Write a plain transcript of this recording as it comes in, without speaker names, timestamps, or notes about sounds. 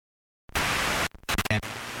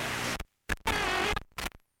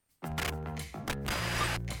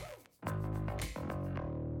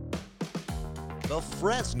The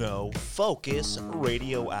Fresno Focus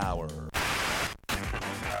Radio Hour.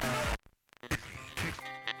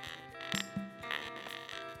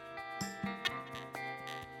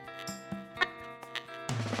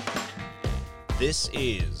 This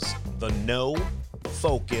is the No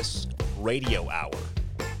Focus Radio Hour.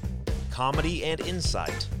 Comedy and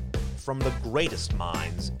insight from the greatest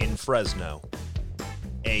minds in Fresno.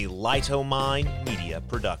 A Lightomine Media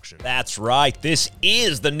production. That's right, this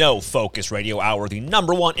is the No Focus Radio Hour, the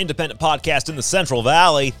 #1 independent podcast in the Central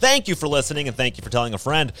Valley. Thank you for listening and thank you for telling a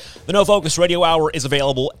friend. The No Focus Radio Hour is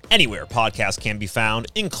available anywhere podcasts can be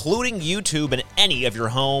found, including YouTube and any of your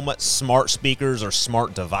home smart speakers or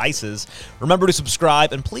smart devices. Remember to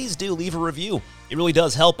subscribe and please do leave a review. It really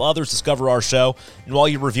does help others discover our show. And while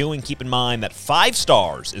you're reviewing, keep in mind that 5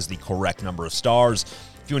 stars is the correct number of stars.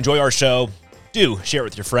 If you enjoy our show, do share it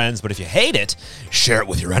with your friends, but if you hate it, share it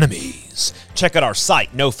with your enemies. Check out our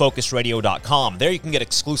site, nofocusradio.com. There you can get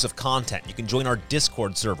exclusive content. You can join our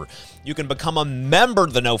Discord server. You can become a member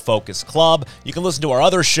of the No Focus Club. You can listen to our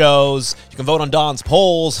other shows. You can vote on Don's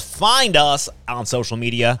polls. Find us on social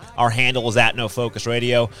media. Our handle is at No Focus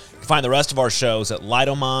Radio. You can find the rest of our shows at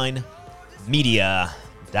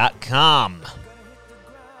lightominemedia.com.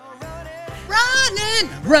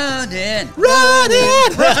 Running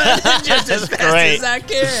just as fast as I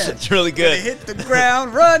can. It's really good. Gonna hit the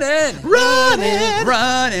ground running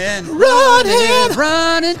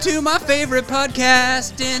to my favorite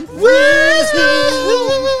podcasting.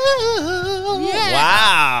 Yeah.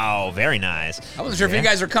 Wow, very nice. I wasn't sure if you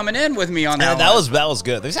guys were coming in with me on that. That was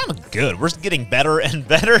good. They sounded good. We're getting better and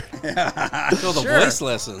better. Feel the voice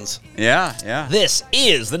lessons. Yeah. This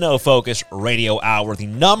is the No Focus Radio Hour, the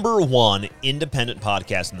 #1 independent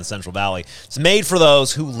podcast in the Central Valley. It's made for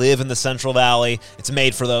those who live in the Central Valley. It's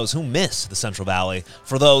made for those who miss the Central Valley,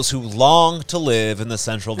 for those who long to live in the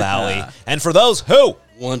Central Valley, and for those who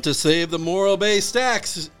want to save the Morro Bay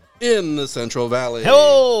stacks in the Central Valley.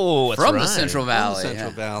 Oh, that's from right. the Central Valley.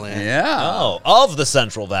 Central Valley. Yeah. Oh, of the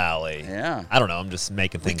Central Valley. Yeah. I don't know. I'm just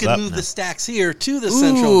making We things could up. move now. the stacks here to the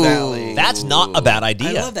Central Valley. That's not a bad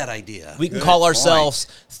idea. I love that idea. We can Good call point. ourselves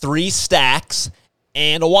 3 Stacks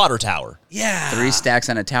and a Water Tower. Yeah. 3 stacks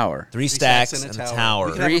and a tower. 3 stacks stacks and and a a tower. tower.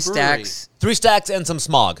 We could have 3 a brewery. stacks. 3 stacks and some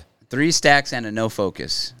smog. 3 stacks and a no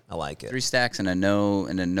focus. I like it. 3 stacks and a no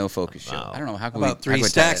focus show. Wow. I don't know how can How about we 3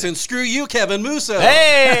 stacks and screw you, Kevin Musso?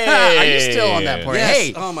 Hey! Are you still on that point? Yes.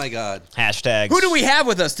 Hey, Oh my God. Hashtags. who do we have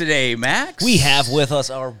with us today, Max? We have with us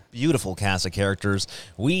our beautiful cast of characters.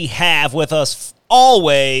 We have with us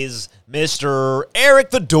always Mr.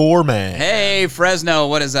 Eric the Doorman. Hey, Fresno,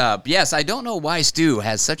 what is up? Yes, I don't know why Stu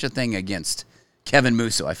has such a thing against Kevin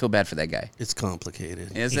Musso. I feel bad for that guy. It's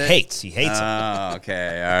complicated. Is He it? hates him. Oh,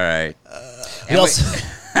 okay. All right. We also-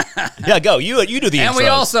 yeah, go. You do the And intro. we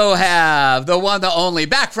also have the one, the only,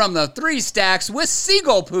 back from the 3 stacks with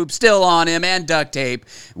seagull poop still on him and duct tape.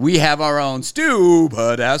 We have our own Stu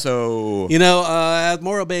Padasso. You know, at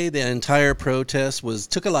Morro Bay, the entire protest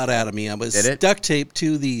took a lot out of me. I was Did it? duct taped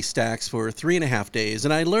to the stacks for 3.5 days,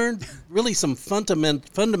 and I learned really some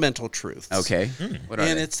fundamental truths. Okay. What are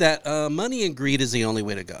And they? it's that money and greed is the only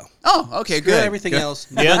way to go. Oh, okay, Screw good. everything Good. else,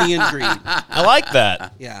 money and greed. I like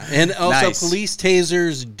that. Yeah, and also Nice. police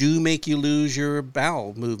tasers do make you lose your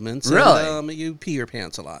bowel movements. Really? And, you pee your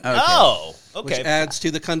pants a lot, Okay. Oh, which okay. adds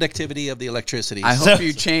to the conductivity of the electricity. I So- hope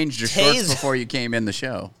you changed your shorts Tase- before you came in the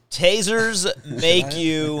show. Tasers make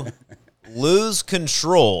you lose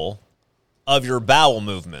control of your bowel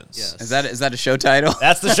movements. Yes. Is that a show title?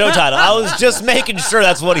 That's the show title. I was just making sure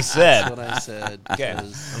that's what he That's said. what I said. Okay,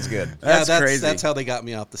 because- that's good. That's yeah, crazy. That's how they got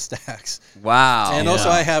me off the stacks. Wow. And Yeah. also,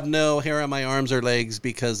 I have no hair on my arms or legs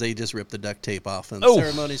because they just ripped the duct tape off. And Oh.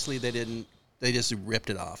 ceremoniously, they didn't. They just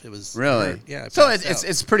ripped it off. It was Really? Yeah. I So passed out.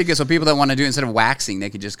 it's pretty good. So people that want to do instead of waxing,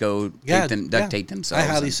 they could just go duct tape themselves. I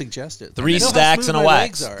highly and- suggest it. 3 You know how stacks smooth and a my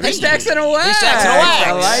wax. legs are. 3 stacks and a wax. 3 stacks and a wax.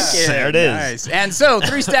 I like it. There it is. Nice. And so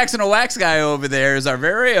 3 stacks and a wax guy over there is our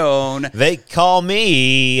very own They call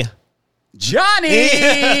me.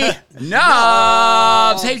 Johnny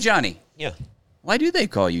Knobs. Hey, Johnny. Yeah. Why do they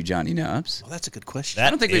call you Johnny Knobs? Well, that's a good question. I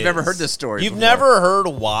don't think we've ever heard this story You've before. never heard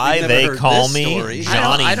why We've never they heard call this me story.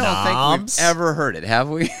 Johnny I don't Knobs? think we've ever heard it, have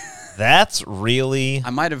we? That's really, I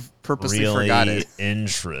might have purposely really forgot it.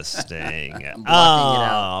 interesting. I'm blocking it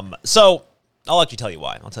out. So I'll let you tell you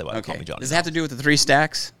why. I'll tell you why they call Okay. me Johnny. Does it have to do with the 3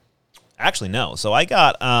 stacks? Actually, no. So I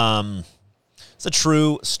got, it's a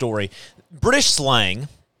true story. British slang,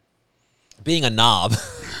 being a knob.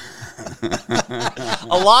 A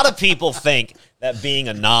lot of people think that being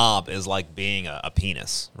a knob is like being a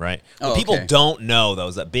penis, right? What Oh, people okay. don't know, though,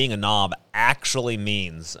 is that being a knob actually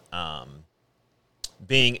means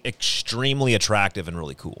being extremely attractive and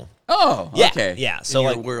really cool. Oh, Yeah, okay. yeah. So in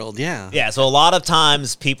like, your world, yeah. yeah. So a lot of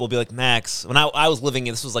times people be like, Max, when I was living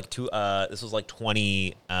in, this was like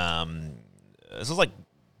 20. This was like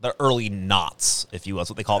the early knots, if you will. That's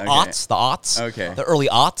what they call aughts. The aughts. Okay. The early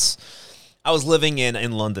aughts. I was living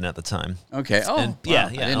in London at the time. Okay. Oh, And wow. yeah. I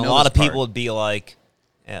And didn't a know lot this of people part. would be like,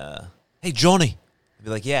 "Hey, Johnny." I'd be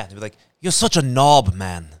like, "Yeah." They'd be like, "You're such a knob,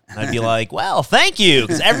 man." And I'd be like, "Well, thank you,"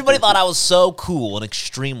 because everybody thought I was so cool and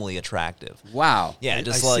extremely attractive. Wow. Yeah, I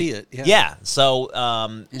just see like it, yeah. So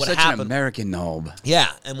You're what such happened? an American knob.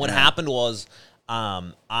 Yeah, and what happened was,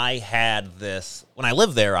 I had this when I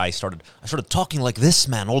lived there. I started talking like this,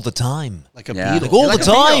 man, all the time, Like a Yeah. Beatle. like all Like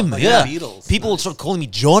the a Beatle, time. like Yeah, the Beatles. people would start calling me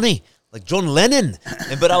Johnny, like John Lennon,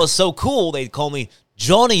 but I was so cool. They'd call me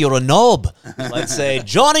Johnny, you're a knob. So I'd say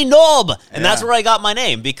Johnny Knob, and that's Yeah. where I got my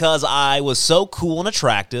name because I was so cool and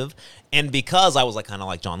attractive. And because I was like kind of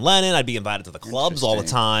like John Lennon, I'd be invited to the clubs all the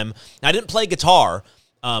Interesting. time. I didn't play guitar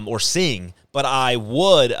or sing, but I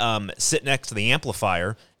would sit next to the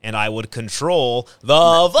amplifier and I would control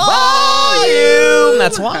the volume.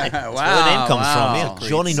 That's why. That's where the name comes from. Yeah, Great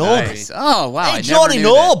Johnny Knob. Nice. Oh, wow. I Hey, never Johnny knew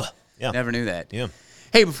Knob. that. Yeah. Never knew that. Yeah.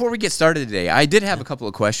 Hey, before we get started today, I did have a couple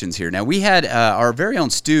of questions here. Now, we had our very own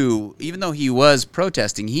Stu, even though he was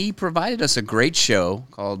protesting, he provided us a great show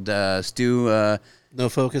called Stu, No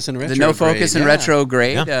Focus and the Retrograde. No Focus and yeah.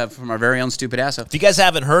 Retrograde Yeah. from our very own Stupid Asso. If you guys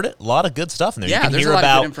haven't heard it, a lot of good stuff in there. Yeah, you can there's hear a lot of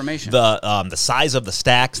good about information. the size of the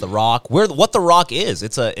stacks, the rock, what the rock is.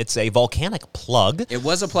 It's a volcanic plug. It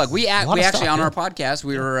was a plug. We lot of actually, stuff, on yeah. our podcast,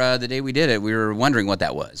 we were, the day we did it, we were wondering what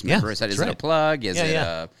that was. Remember, I said, is that's it a right. plug? Is Yeah, it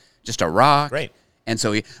yeah. just a rock? Right. And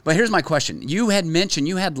so, but here's my question. You had mentioned,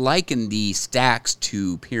 you had likened the stacks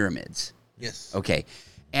to pyramids. Yes. Okay.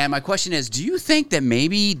 And my question is, do you think that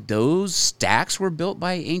maybe those stacks were built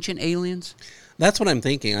by ancient aliens? That's what I'm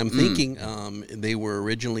thinking. I'm Hmm. thinking they were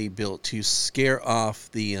originally built to scare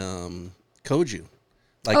off the Koju,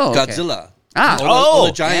 like Oh, okay. Godzilla. Ah. All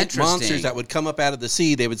the Oh, giant interesting. monsters that would come up out of the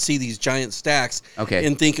sea, they would see these giant stacks Okay.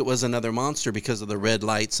 and think it was another monster because of the red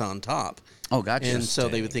lights on top. Oh, gotcha. And so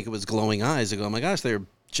they would think it was glowing eyes. They go, oh my gosh, there's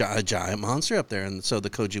a giant monster up there. And so the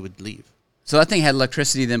Koju would leave. So that thing had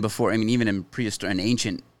electricity then before, I mean, even in prehistoric and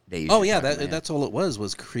ancient days. Oh, you're yeah, talking about. that's all it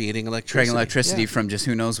was creating electricity. Creating electricity Yeah. from just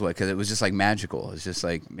who knows what, because it was just like magical. It's just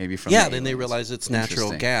like maybe from Yeah, the then they aliens. realized it's natural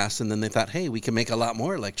Interesting. gas, and then they thought, hey, we can make a lot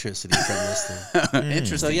more electricity from this thing.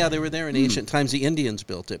 Interesting. So, yeah, they were there in ancient times. The Indians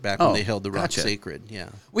built it back when Oh, they held the rock gotcha. sacred. Yeah.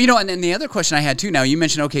 Well, you know, and then the other question I had too. Now you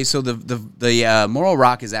mentioned, okay, so the Moral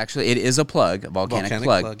Rock is actually it is a plug, a volcanic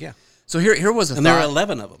plug. yeah. So here was a And there are thought.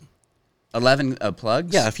 11 of them. 11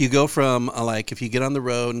 plugs. Yeah, if you go from, if you get on the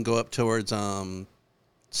road and go up towards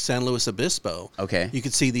San Luis Obispo, Okay. you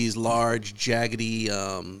could see these large, jaggedy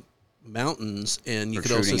mountains, and you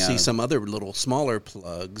could also Protruding see out. some other little smaller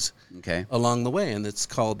plugs Okay. along the way, and it's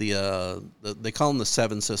called they call them the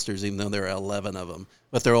Seven Sisters, even though there are 11 of them,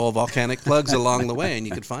 but they're all volcanic plugs along the way, and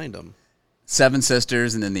you could find them. 7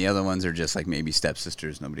 sisters, and then the other ones are just like maybe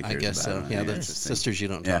stepsisters. Nobody I cares guess about so. them. Yeah, the Interesting. sisters you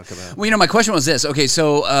don't Yeah. talk about. Well, you know, my question was this. Okay,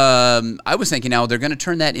 so I was thinking now they're going to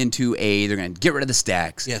turn that into they're going to get rid of the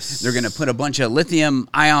stacks. Yes. They're going to put a bunch of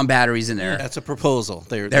lithium-ion batteries in there That's a proposal.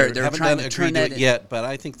 They They're haven't trying done to turn agreed to that it yet, but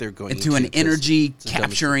I think they're going into an 'cause energy it's the dumbest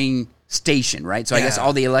capturing station, right? So I guess Yeah.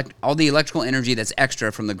 all the electrical energy that's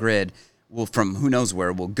extra from the grid will from who knows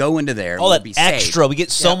where will go into there. All will that be saved. extra. We get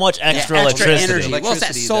so much extra Yeah, electricity. energy. Well, it's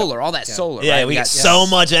that Electricity solar, that- all that yeah. solar. Yeah, right? we got get so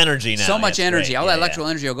much energy now. so much It's energy. great. All Yeah, that yeah. electrical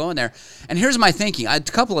energy will go in there. And here's my thinking. A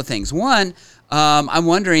couple of things. One, I'm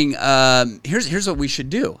wondering. Here's what we should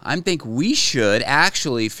do. I think we should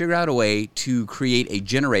actually figure out a way to create a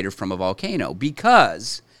generator from a volcano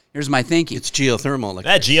because. Here's my thinking. It's geothermal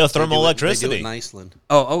electricity. That geothermal They do it electricity. in Iceland.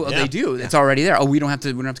 Oh, Yeah. they do. It's already there. Oh, we don't have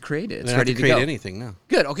to create it. It's They don't have ready to to create go. anything now.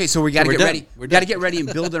 Good. Okay, so we got to we're get done. ready. We're We got to done. get ready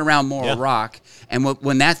and build it around Moral Yeah. Rock. And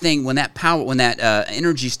when that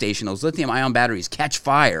energy station, those lithium-ion batteries catch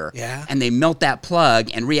fire, Yeah. and they melt that plug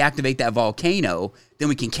and reactivate that volcano, then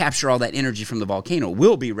we can capture all that energy from the volcano.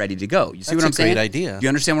 We'll be ready to go. You see That's what I'm a saying? great idea. Do you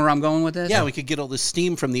understand where I'm going with this? Yeah, we could get all this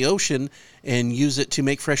steam from the ocean and use it to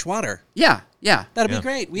make fresh water. Yeah. That'd Yeah. be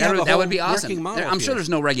great. We That have would, a that whole would be awesome. working model I'm sure here. there's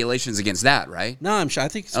no regulations against that, right? No, I'm sure. I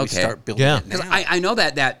think so. We Okay. start building Yeah. it now. Because I know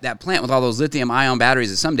that plant with all those lithium-ion batteries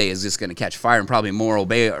that someday is just going to catch fire and probably Morro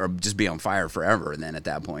Bay or just be on fire forever. And then at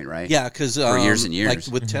that point, right? Yeah, because For years and years. like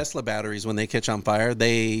with Tesla batteries, when they catch on fire,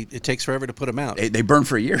 it takes forever to put them out. They burn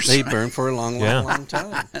for years. They burn for a long, long, Yeah. long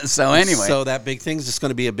time. So anyway. So that big thing's just going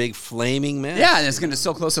to be a big flaming mess. Yeah, and it's going to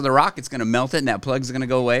so close to the rock, it's going to melt it, and that plug's going to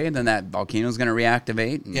go away, and then that volcano's going to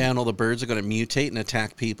reactivate. And Yeah, and all the birds are going to mutate and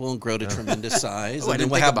attack people and grow to tremendous size. I And then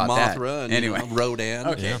didn't we'll think have about that. Mothra and Anyway. Rodan.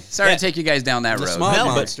 Okay. Sorry to take you guys down that The road. smog No,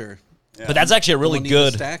 but- monster. But that's actually a really We'll need the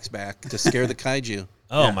good. stacks back to scare the kaiju.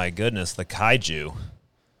 Oh my goodness, the kaiju.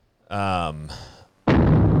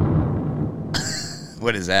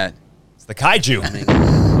 What is that? It's the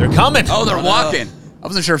kaiju. They're coming. Oh, they're walking. I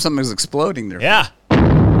wasn't sure if something was exploding there. Yeah. Oh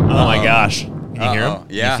my gosh. Can you hear them?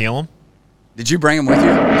 Yeah. Can you feel them? Did you bring them with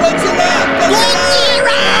you?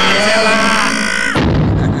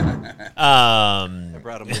 I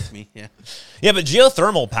brought them with me. Yeah. Yeah, but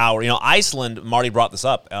geothermal power, Iceland, Marty brought this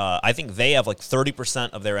up. I think they have like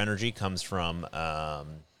 30% of their energy comes from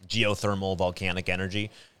geothermal volcanic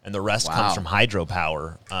energy, and the rest Wow. comes from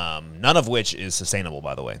hydropower, none of which is sustainable,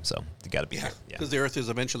 by the way. So you got to be there. Yeah. Because the Earth is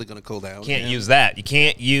eventually going to cool down. Can't use that. You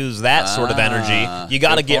can't use that sort of energy. You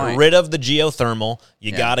got to good get point. rid of the geothermal.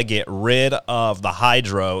 You Yeah. got to get rid of the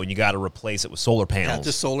hydro, and you got to replace it with solar panels. Yeah,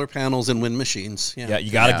 just solar panels and wind machines. Yeah. Yeah,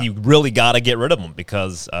 you got to. Yeah. You really got to get rid of them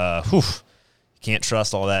because, you can't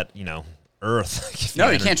trust all that. Earth. No,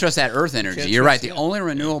 you can't trust that earth energy. Can't You're right. trust- The only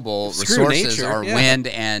renewable Screw resources nature, are yeah. wind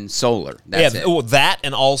and solar. That's it. Well, that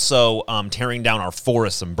and also tearing down our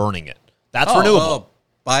forests and burning it. That's renewable.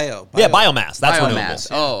 Bio. Yeah, biomass. That's renewable. Biomass.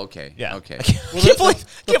 Oh, okay. Yeah. Okay. I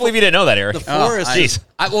can't believe you didn't know that, Eric. The forest. Jeez.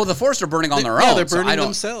 Well, the forests are burning on their own. Yeah, they're so burning I don't-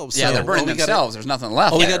 themselves. Yeah, So they're burning all we gotta- themselves. There's nothing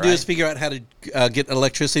left. All we there, got to do is right? figure out how to get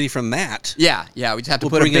electricity from that. Yeah. We just have to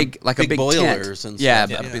We'll put a bring in big, like a big big boilers tent. and Yeah,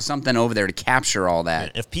 stuff. but Yeah. be something over there to capture all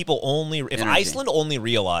that. If Energy. Iceland only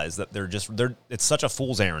realized that it's such a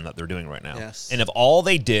fool's errand that they're doing right now. Yes. And if all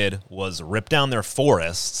they did was rip down their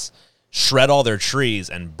forests, shred all their trees,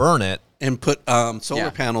 and burn it, And put solar Yeah.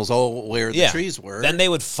 panels all where the trees were. then they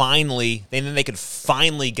could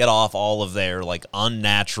finally get off all of their like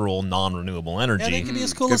unnatural, non-renewable energy. yeah, they could be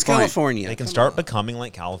as cool Good as point. California. They can start becoming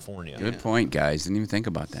like California. Good point, guys. Didn't even think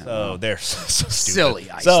about that. So they're so stupid. Silly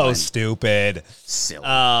So Iceland. stupid. Silly.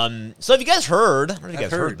 So have you guys heard? I don't know if you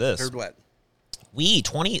I've guys heard this. Heard what?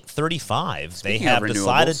 2035, Speaking they of have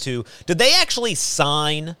decided renewables. to. Did they actually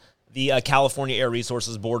sign the California Air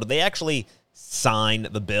Resources Board? Did they actually sign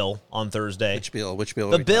the bill on Thursday? Which bill? Which bill?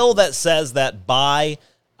 are The we bill that says that by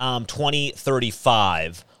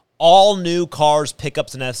 2035, all new cars,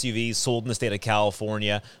 pickups, and SUVs sold in the state of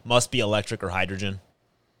California must be electric or hydrogen.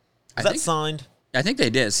 Is that signed? I think they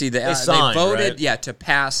did. See, they signed, voted, right? to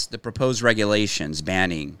pass the proposed regulations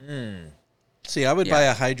banning. See, I would buy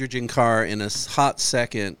a hydrogen car in a hot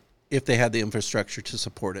second if they had the infrastructure to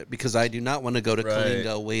support it, because I do not want to go to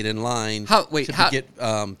Kalinga, wait in line to get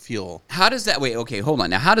fuel. How does that? Wait, okay, hold on.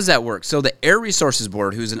 Now, how does that work? So the Air Resources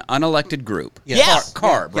Board, who's an unelected group, Yes.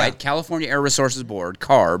 CARB, Yeah. right? California Air Resources Board,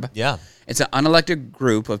 CARB. Yeah. It's an unelected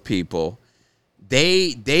group of people.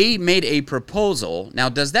 They made a proposal. Now,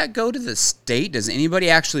 does that go to the state? Does anybody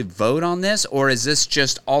actually vote on this, or is this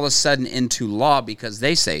just all of a sudden into law because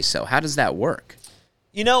they say so? How does that work?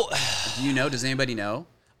 You know, Do you know? Does anybody know?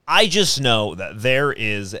 I just know that there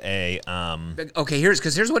is a Okay, here's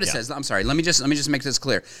what it says. I'm sorry. Let me just make this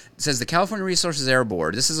clear. It says the California Resources Air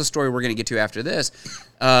Board. This is a story we're going to get to after this.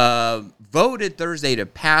 Voted Thursday to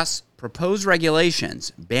pass proposed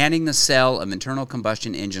regulations banning the sale of internal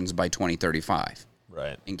combustion engines by 2035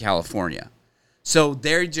 right. in California. So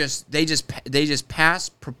they just pass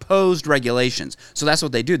proposed regulations. So that's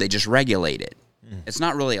what they do. They just regulate it. It's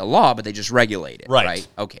not really a law, but they just regulate it. Right.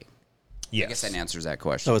 Okay. Yes. I guess that answers that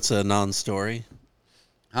question. So it's a non-story?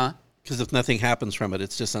 Huh? Because if nothing happens from it,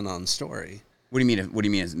 it's just a non-story. What do you mean? What do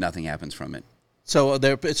you mean? If nothing happens from it? So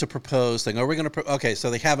it's a proposed thing. Are we going to? Okay, so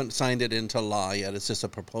they haven't signed it into law yet. It's just a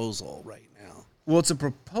proposal right now. Well, it's a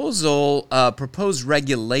proposal, proposed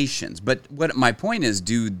regulations. But what my point is,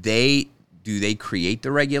 do they create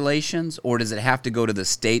the regulations, or does it have to go to the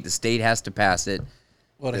state? The state has to pass it.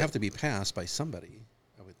 Well, it'd have to be passed by somebody,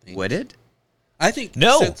 I would think. Would it? I think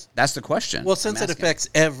No. That's the question. Well, since I'm it asking. affects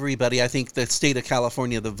everybody, I think the state of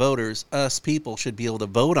California, the voters, us people, should be able to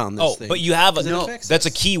vote on this thing. But you have 'Cause it affects that's a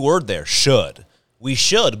us. key word there. Should. We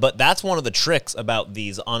should, but that's one of the tricks about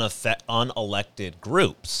these unelected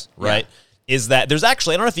groups, right? Is that there's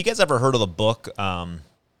actually, I don't know if you guys ever heard of the book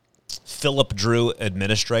Philip Drew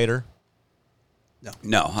Administrator.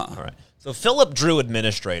 No, huh? All right. So Philip Drew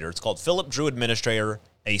Administrator, it's called Philip Drew Administrator,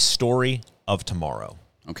 A Story of Tomorrow.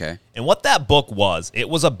 Okay. And what that book was, it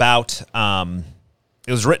was about,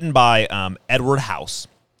 it was written by Edward House.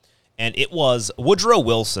 And it was, Woodrow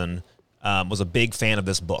Wilson was a big fan of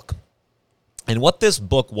this book. And what this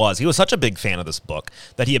book was, he was such a big fan of this book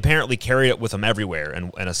that he apparently carried it with him everywhere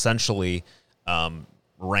and essentially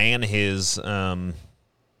ran his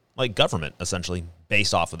government, essentially,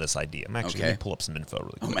 based off of this idea. I'm actually going to pull up some info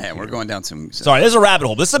really quick. Oh, man, we're going down some... Sorry, this is a rabbit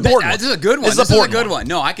hole. This is important. This is a good one. This is a good one.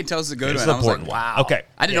 No, I can tell this is a good one. This is important. Wow. Okay.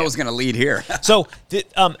 I didn't know it was going to lead here. So,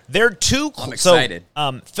 there are two... I'm excited.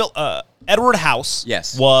 Edward House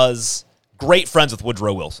was great friends with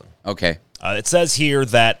Woodrow Wilson. Okay. It says here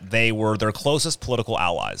that they were their closest political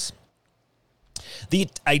allies. The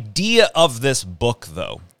idea of this book,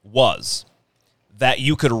 though, was that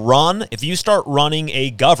you could run, if you start running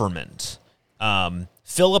a government,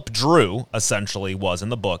 Philip Drew, essentially, was in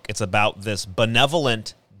the book. It's about this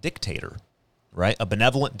benevolent dictator, right? A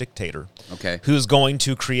benevolent dictator who's going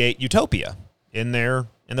to create utopia in their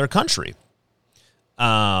country.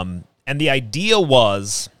 And the idea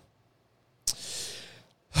was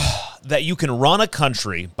that you can run a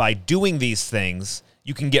country by doing these things.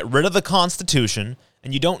 You can get rid of the Constitution,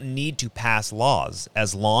 and you don't need to pass laws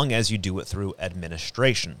as long as you do it through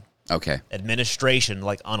administration. Okay. Administration,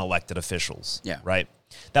 like unelected officials. Yeah. Right?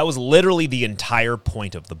 That was literally the entire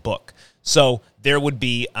point of the book. So there would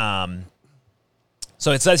be...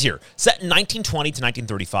 so it says here, set in 1920 to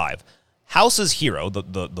 1935, House's hero,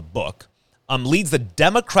 the book, leads the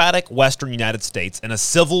democratic Western United States in a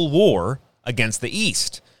civil war against the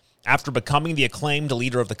East. After becoming the acclaimed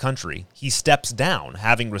leader of the country, he steps down,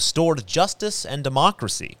 having restored justice and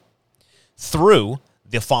democracy through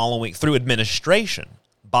administration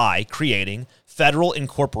by creating Federal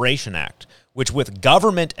Incorporation Act, which with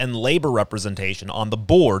government and labor representation on the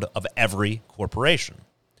board of every corporation.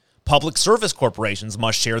 Public service corporations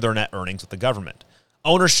must share their net earnings with the government.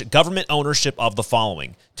 Government ownership of the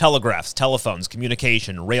following: telegraphs, telephones,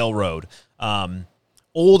 communication, railroad,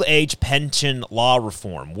 old age pension law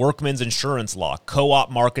reform, workmen's insurance law,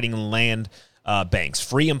 co-op marketing and land banks,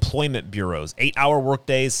 free employment bureaus, 8-hour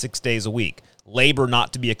workdays, 6 days a week, labor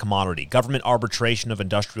not to be a commodity, government arbitration of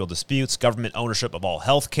industrial disputes, government ownership of all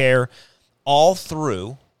health care, all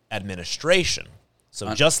through administration.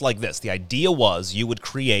 So just like this, the idea was you would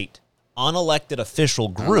create unelected official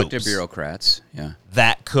groups. Unelected bureaucrats,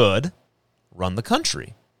 that could run the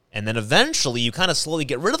country. And then eventually you kind of slowly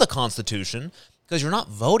get rid of the Constitution because you're not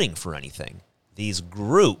voting for anything. These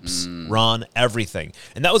groups run everything.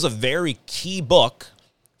 And that was a very key book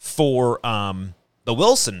for the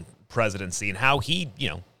Wilson presidency and how he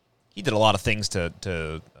did a lot of things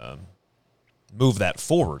to move that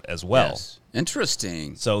forward as well. Yes.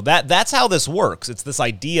 Interesting. So that's how this works. It's this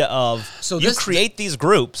idea of you create these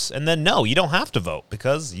groups, and then you don't have to vote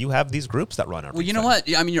because you have these groups that run everything. Well, you know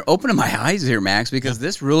what? I mean, you're opening my eyes here, Max, because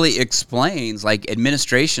this really explains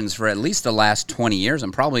administrations for at least the last 20 years,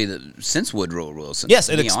 and probably since Woodrow Wilson. Yes,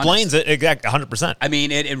 it explains it 100%. I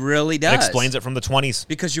mean, it really does. It explains it from the 20s.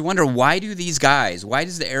 Because you wonder, why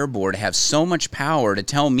does the Air Board have so much power to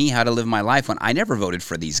tell me how to live my life when I never voted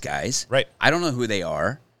for these guys? Right. I don't know who they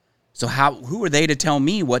are. So who are they to tell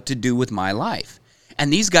me what to do with my life?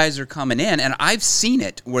 And these guys are coming in, and I've seen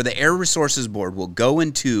it where the Air Resources Board will go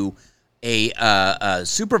into a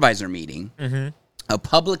supervisor meeting, a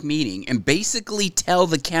public meeting, and basically tell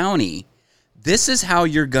the county, this is how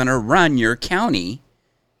you're going to run your county,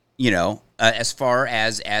 as far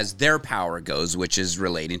as their power goes, which is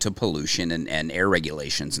relating to pollution and air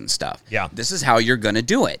regulations and stuff. Yeah. This is how you're going to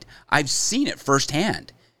do it. I've seen it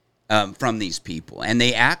firsthand. From these people, and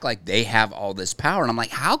they act like they have all this power, and I'm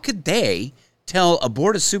like, how could they tell a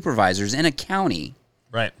board of supervisors in a county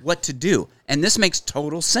what to do? And this makes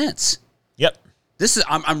total sense. Yep.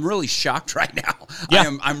 I'm really shocked right now.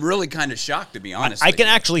 Yeah. I'm really kind of shocked, to be honest. I can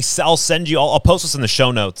actually, I'll send you, I'll post this in the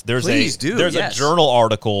show notes. There's a journal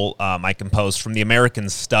article I can post from the American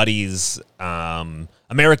Studies Association.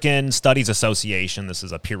 This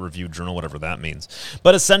is a peer-reviewed journal, whatever that means.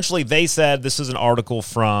 But essentially, they said, this is an article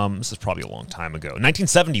from, this is probably a long time ago,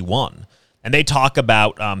 1971. And they talk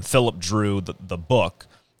about Philip Drew, the book.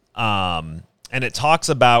 And it talks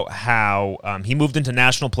about how he moved into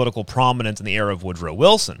national political prominence in the era of Woodrow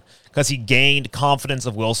Wilson because he gained confidence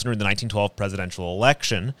of Wilson during the 1912 presidential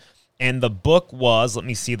election. And the book was, let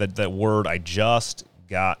me see the word I just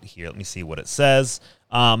got here. Let me see what it says.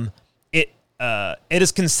 It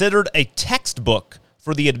is considered a textbook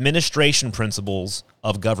for the administration principles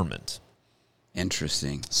of government.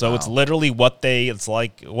 Interesting. So It's literally it's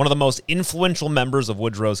like one of the most influential members of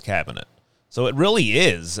Woodrow's cabinet. So it really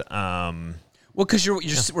is. Well, because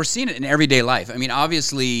we're seeing it in everyday life. I mean,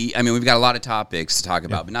 obviously, we've got a lot of topics to talk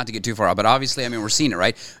about, but not to get too far out. But obviously, we're seeing it,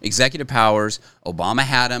 right? Executive powers. Obama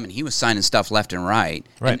had them, and he was signing stuff left and right.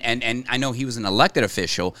 And I know he was an elected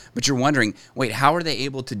official, but you're wondering, wait, how are they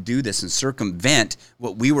able to do this and circumvent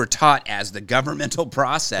what we were taught as the governmental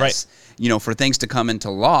process, for things to come into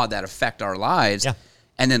law that affect our lives? Yeah.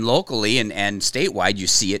 And then locally and statewide, you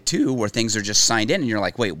see it too, where things are just signed in, and you're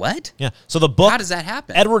like, wait, what? Yeah. So the book... How does that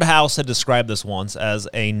happen? Edward House had described this once as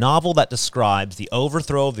a novel that describes the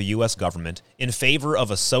overthrow of the U.S. government in favor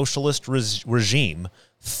of a socialist regime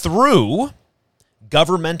through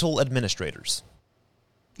governmental administrators.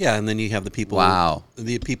 Yeah, and then you have the people. Wow.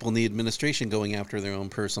 The people in the administration going after their own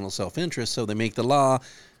personal self-interest, so they make the law,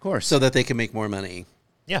 of course, so that they can make more money.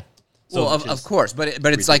 Yeah. So well, of course, but it's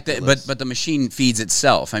ridiculous. Like but the machine feeds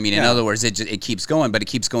itself. I mean, in other words, it keeps going, but it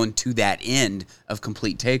keeps going to that end of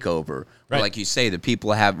complete takeover. Right. Like you say, the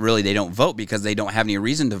people they don't vote because they don't have any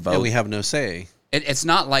reason to vote. Yeah, we have no say. It's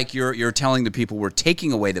not like you're telling the people we're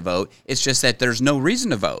taking away the vote. It's just that there's no reason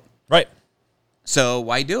to vote. Right. So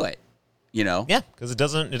why do it? You know? Yeah, because it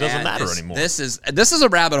doesn't matter anymore. This is a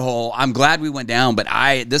rabbit hole. I'm glad we went down, but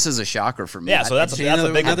this is a shocker for me. Yeah, so that's a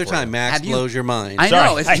big another time. Max blows your mind. I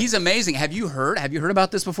know he's amazing. Have you heard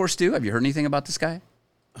about this before, Stu? Have you heard anything about this guy?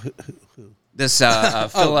 Who? This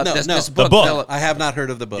Philip. No, this book. Philip. I have not heard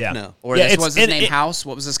of the book. Yeah. No. Or this was his name. House.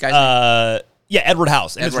 What was this guy's name? Yeah, Edward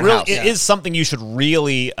House. And House. It is something you should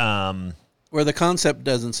really. Where the concept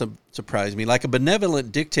doesn't surprise me. Like a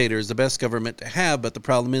benevolent dictator is the best government to have, but the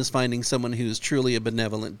problem is finding someone who's truly a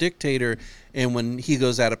benevolent dictator, and when he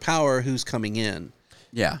goes out of power, who's coming in?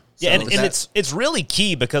 Yeah. Yeah, and it's really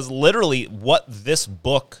key because literally what this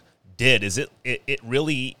book did is it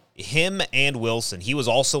really, him and Wilson, he was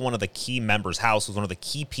also one of the key members, House was one of the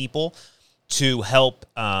key people to help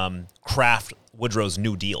craft Woodrow's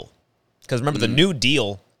New Deal. Because remember, the New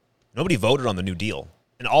Deal, nobody voted on the New Deal.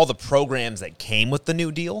 And all the programs that came with the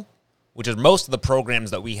New Deal, which is most of the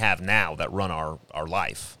programs that we have now that run our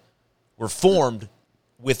life, were formed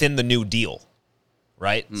within the New Deal,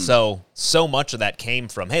 right? So much of that came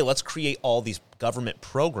from, hey, let's create all these government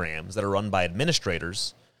programs that are run by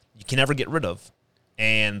administrators you can never get rid of,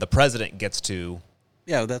 and the president gets to...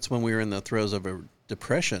 Yeah, that's when we were in the throes of a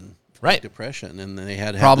depression. Right. Depression, and they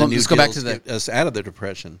had to have problem. The Let's go back to get us out of the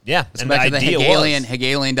depression. Yeah, let's go back to the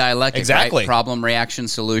Hegelian dialectic. Exactly. Right? Problem, reaction,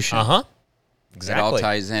 solution. Exactly. It all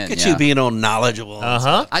ties in. Look at you being all knowledgeable.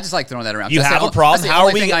 I just like throwing that around. You have a problem. That's the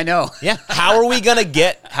only thing I know. Yeah. How are we gonna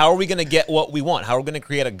get what we want? How are we gonna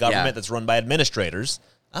create a government that's run by administrators?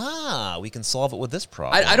 We can solve it with this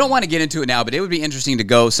problem. I don't want to get into it now, but it would be interesting to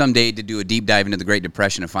go someday to do a deep dive into the Great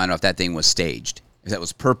Depression and find out if that thing was staged, if that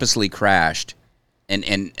was purposely crashed.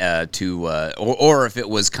 Or if it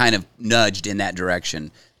was kind of nudged in that direction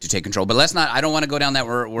to take control. But let's not. I don't want to go down that.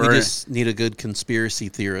 We just need a good conspiracy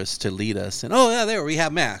theorist to lead us. And there we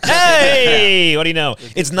have Max. Hey, what do you know?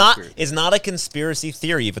 It's not a conspiracy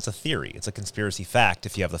theory if it's a theory. It's a conspiracy fact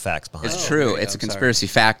if you have the facts behind it. It's true. It's a conspiracy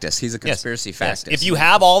factus. He's a conspiracy factus. If you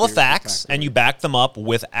have all the facts and you back them up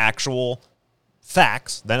with actual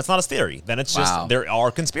facts, then it's not a theory. Then it's just there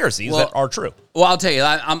are conspiracies that are true. Well, I'll tell you,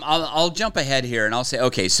 I'll jump ahead here and I'll say,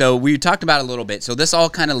 okay, so we talked about it a little bit. So this all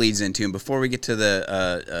kind of leads into, and before we get to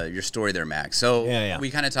the your story there, Max. So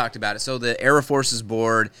we kind of talked about it. So the Air Forces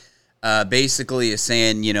Board basically is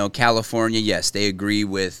saying, California, yes, they agree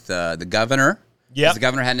with the governor. Yeah, the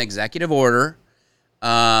governor had an executive order.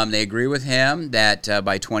 They agree with him that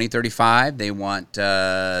by 2035 they want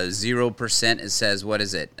 0%. It says, what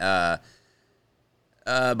is it?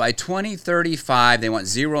 By 2035, they want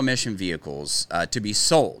zero-emission vehicles to be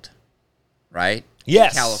sold, right?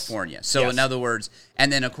 Yes. In California. So, in other words,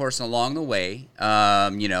 and then, of course, along the way, they're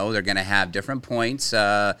going to have different points.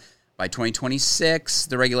 By 2026,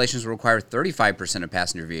 the regulations will require 35% of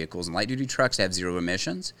passenger vehicles and light-duty trucks to have zero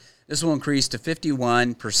emissions. This will increase to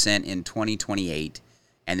 51% in 2028,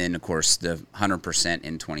 and then, of course, the 100%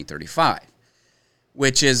 in 2035.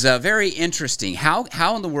 Which is very interesting.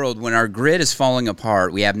 How in the world, when our grid is falling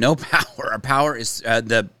apart, we have no power. Our power is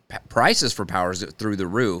the prices for power is through the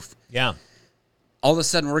roof. Yeah. All of a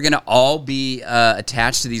sudden, we're going to all be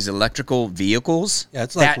attached to these electrical vehicles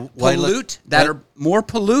it's like that are more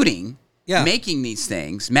polluting. Yeah. Making these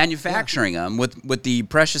things, manufacturing them with the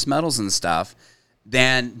precious metals and stuff,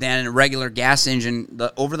 than a regular gas engine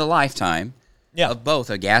over the lifetime. Yeah, of both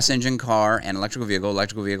a gas engine car and electrical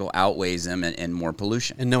vehicle outweighs them in more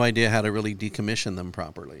pollution, and no idea how to really decommission them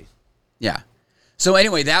properly. Yeah. So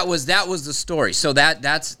anyway, that was the story. So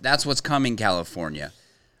that's what's coming, California.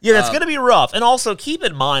 Yeah, that's going to be rough. And also keep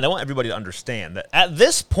in mind, I want everybody to understand that at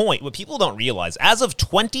this point, what people don't realize, as of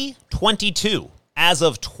 2022,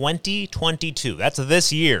 that's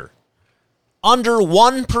this year, under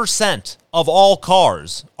 1% of all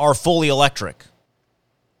cars are fully electric.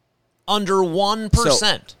 Under 1%.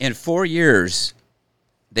 So in 4 years,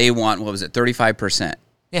 they want, 35%?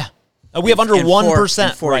 Yeah. We have under 1%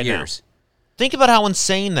 in 4 right years. Now. Think about how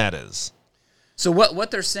insane that is. So what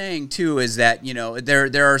they're saying too is that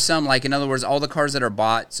there are some, like, in other words, all the cars that are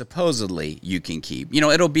bought supposedly you can keep.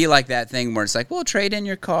 It'll be like that thing where it's like, well, trade in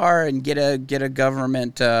your car and get a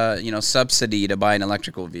government subsidy to buy an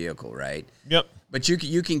electrical vehicle, right? Yep. But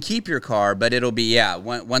you can keep your car, but it'll be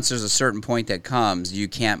once there's a certain point that comes, you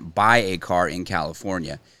can't buy a car in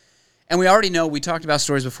California. And we already know, we talked about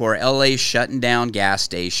stories before, LA's shutting down gas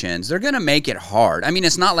stations. They're going to make it hard. I mean,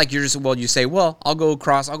 it's not like you say, well, I'll go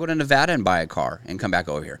to Nevada and buy a car and come back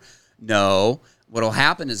over here. No, what'll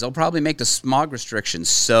happen is they'll probably make the smog restrictions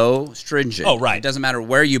so stringent. Oh, right. It doesn't matter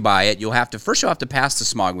where you buy it. You'll have to pass the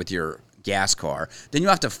smog with your gas car. Then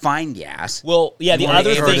you'll have to find gas. Well, yeah, the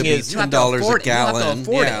other thing is $10 a gallon.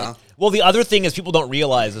 Yeah. Well, the other thing is people don't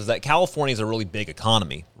realize is that California is a really big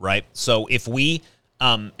economy, right? So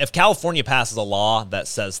if California passes a law that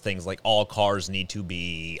says things like all cars need to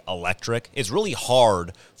be electric, it's really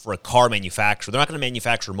hard for a car manufacturer. They're not going to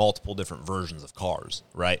manufacture multiple different versions of cars,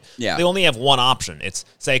 right? Yeah. They only have one option. It's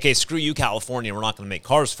say, okay, screw you, California, we're not going to make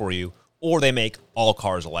cars for you, or they make all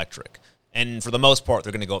cars electric. And for the most part,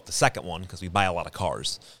 they're going to go with the second one because we buy a lot of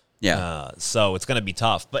cars. Yeah. So it's going to be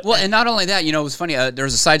tough. But and not only that, it was funny. There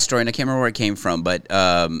was a side story, and I can't remember where it came from, but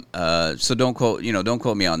so don't quote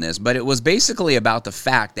me on this. But it was basically about the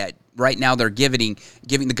fact that right now they're giving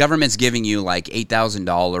the government's giving you like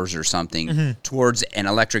 $8,000 or something towards an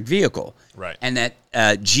electric vehicle, right? And that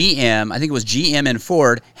GM, I think it was GM and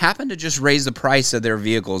Ford, happened to just raise the price of their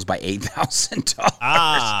vehicles by $8,000.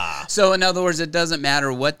 Ah. So in other words, it doesn't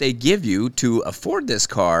matter what they give you to afford this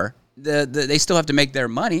car. They still have to make their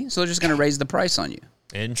money, so they're just going to raise the price on you.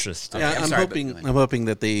 Interesting. Yeah, Okay, I'm hoping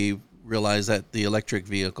that they realize that the electric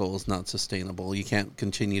vehicle is not sustainable. You can't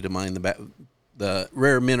continue to mine the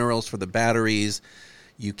rare minerals for the batteries.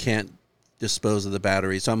 You can't dispose of the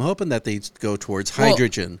batteries. So I'm hoping that they go towards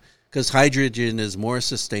hydrogen, because hydrogen is more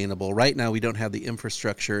sustainable. Right now, we don't have the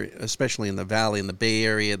infrastructure, especially in the valley, in the Bay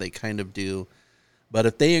Area. They kind of do. But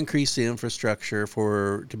if they increase the infrastructure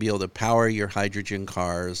to be able to power your hydrogen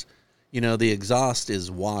cars, the exhaust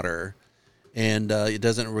is water, and it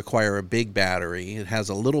doesn't require a big battery. It has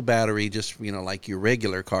a little battery, just like your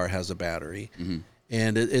regular car has a battery,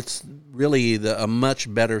 and it's really a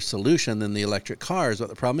much better solution than the electric cars. But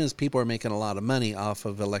the problem is, people are making a lot of money off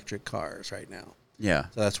of electric cars right now. Yeah,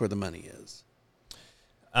 so that's where the money is.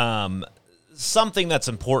 Something that's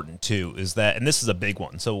important too is that, and this is a big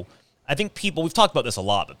one. So I think we've talked about this a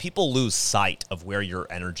lot, but people lose sight of where your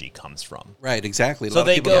energy comes from. Right, exactly. A so lot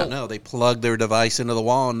of people don't know. They plug their device into the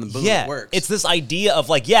wall and boom, it works. It's this idea of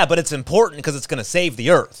but it's important because it's going to save the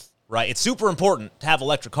earth, right? It's super important to have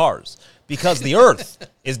electric cars because the earth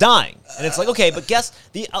is dying. And it's like, okay, but guess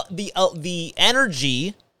the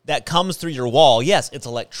energy that comes through your wall, yes, it's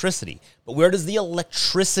electricity. But where does the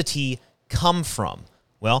electricity come from?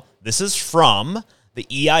 Well, this is from the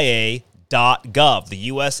EIA.gov, the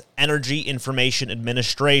U.S. Energy Information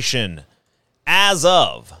Administration. As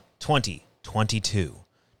of 2022,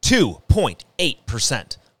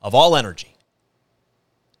 2.8% of all energy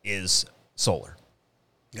is solar.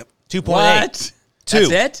 Yep. 2.8. What?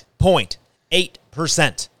 That's it?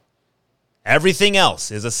 2.8%. Everything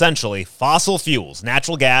else is essentially fossil fuels,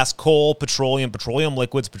 natural gas, coal, petroleum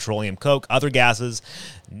liquids, petroleum coke, other gases,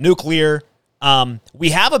 nuclear. We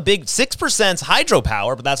have a big 6%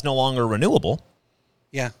 hydropower, but that's no longer renewable.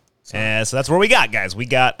 Yeah. So that's where we got, guys. We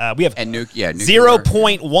have and nuclear.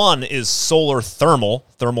 0.1 is solar thermal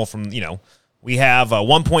from, we have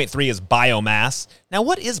 1.3 is biomass. Now,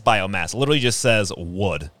 what is biomass? It literally just says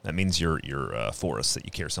wood. That means your forests that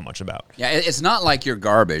you care so much about. Yeah, it's not like your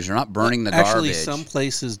garbage. You're not burning the Actually, garbage. some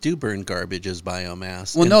places do burn garbage as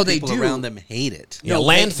biomass. Well, and no, they people do. around them hate it. Yeah,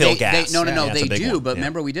 landfill gas. No, Yeah, they do. But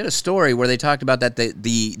remember, we did a story where they talked about that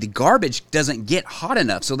the garbage doesn't get hot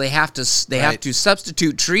enough, so they have to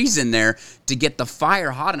substitute trees in there to get the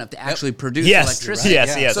fire hot enough to actually produce electricity.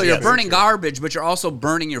 Yes. So you're burning garbage, but you're also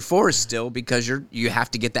burning your forest still because you have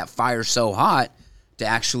to get that fire so hot to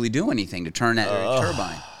actually do anything, to turn that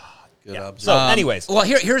turbine. Good observation. So, anyways. Well,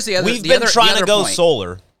 here's the other. We've been trying to go point.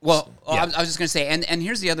 solar. Well, I was just going to say, and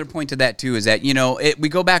here's the other point to that, too, is that, we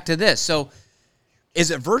go back to this. So is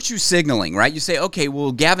it virtue signaling, right? You say, okay,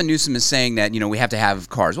 well, Gavin Newsom is saying that, we have to have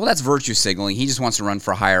cars. Well, that's virtue signaling. He just wants to run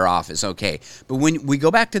for a higher office. Okay. But when we go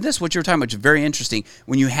back to this, what you're talking about, which is very interesting,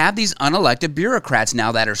 when you have these unelected bureaucrats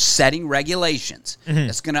now that are setting regulations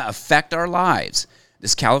that's going to affect our lives,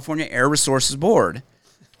 this California Air Resources Board.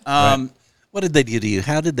 What did they do to you?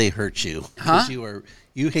 How did they hurt you? Huh?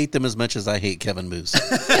 You hate them as much as I hate Kevin Moose.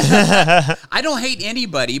 I don't hate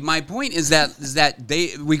anybody. My point is that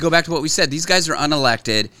we go back to what we said. These guys are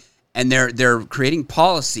unelected, and they're creating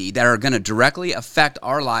policy that are going to directly affect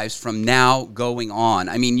our lives from now going on.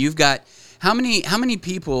 I mean, you've got how many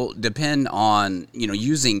people depend on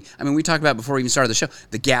using? I mean, we talked about before we even started the show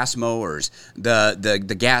the gas mowers,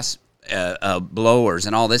 the gas blowers,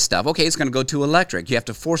 and all this stuff. Okay, it's going to go to electric. You have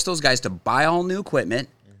to force those guys to buy all new equipment,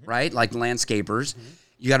 right? Like landscapers.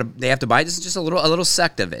 They have to buy just a little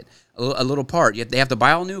sect of it, a little part. They have to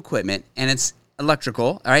buy all new equipment, and it's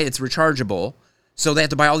electrical. All right, it's rechargeable. So they have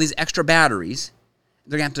to buy all these extra batteries.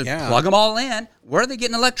 They're going to have to plug them all in. Where are they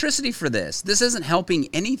getting electricity for this? This isn't helping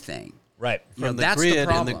anything. Right. From the that's grid, the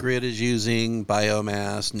problem. and the grid is using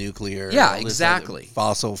biomass, nuclear. Yeah, all this exactly. other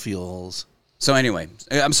fossil fuels. So anyway,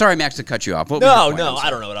 I'm sorry, Max, to cut you off. No,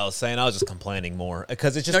 I don't know what I was saying. I was just complaining more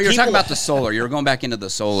because it's just. No, you're talking about the solar. You were going back into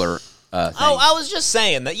the solar thing. Oh, I was just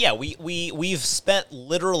saying that. Yeah, we've spent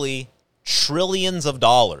literally trillions of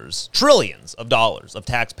dollars of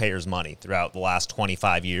taxpayers' money throughout the last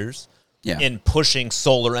 25 years in pushing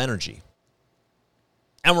solar energy,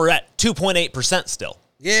 and we're at 2.8% still.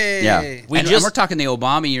 Yay! Yeah, and we're talking the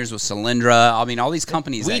Obama years with Solyndra. I mean, all these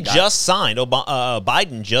companies. Biden just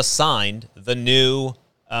signed the new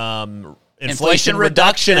Inflation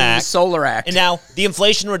Reduction Act, Solar Act. And now the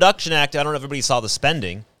Inflation Reduction Act. I don't know if everybody saw the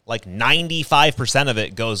spending. Like 95% of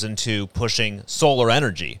it goes into pushing solar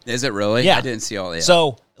energy. Is it really? Yeah, I didn't see all that.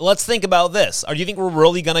 So let's think about this. Do you think we're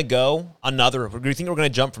really going to go another? Do you think we're going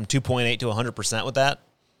to jump from 2.8 to 100% with that?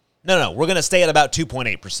 No. We're going to stay at about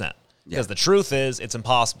 2.8%. Because the truth is, it's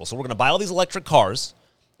impossible. So we're going to buy all these electric cars,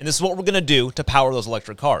 and this is what we're going to do to power those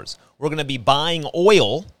electric cars. We're going to be buying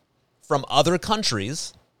oil from other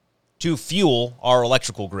countries to fuel our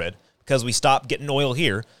electrical grid because we stopped getting oil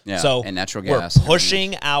here. Yeah, so and natural gas. We're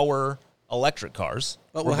pushing our electric cars.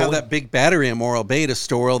 But we'll have that big battery in Morro Bay to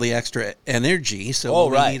store all the extra energy, so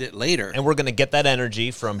we need it later. And we're going to get that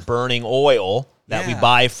energy from burning oil that we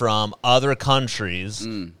buy from other countries,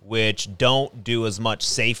 which don't do as much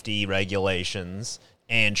safety regulations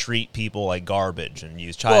and treat people like garbage and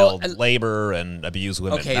use child labor and abuse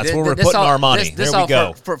women. Okay, that's where we're putting our money. There we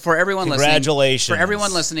go. For everyone Congratulations. listening. For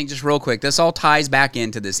everyone listening, just real quick, this all ties back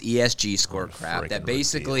into this ESG score crap that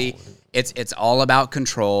basically it's all about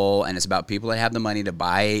control, and it's about people that have the money to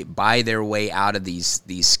buy their way out of these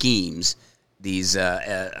schemes, these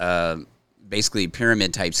basically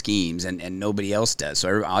pyramid type schemes, and nobody else does. So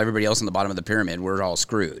everybody else on the bottom of the pyramid, we're all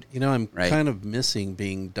screwed. I'm kind of missing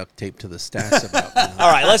being duct taped to the stacks about that.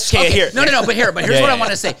 All right, let's get here. No, but here's what I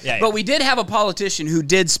want to say. But we did have a politician who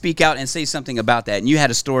did speak out and say something about that, and you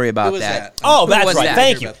had a story about that. Oh, that's right. That?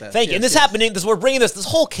 Thank you. And this happening. We're bringing this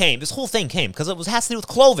whole thing came because it has to do with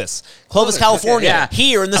Clovis, California,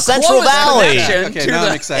 here in the Central Valley. Okay, now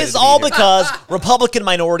I'm excited. It's all because Republican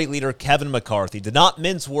Minority Leader Kevin McCarthy did not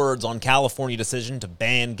mince words on California decision to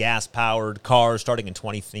ban gas-powered cars starting in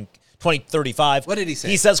 2035. What did he say?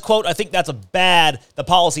 He says, quote, "I think the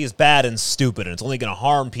policy is bad and stupid, and it's only going to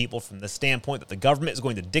harm people from the standpoint that the government is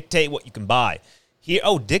going to dictate what you can buy."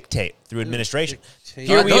 Dictate through administration.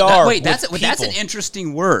 Here we are. Wait, that's an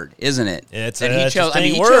interesting word, isn't it? It's an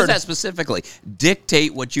interesting he word. chose that specifically.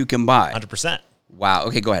 Dictate what you can buy. 100%. Wow.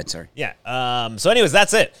 Okay, go ahead. Sorry. Yeah. So anyways,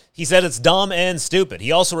 that's it. He said it's dumb and stupid.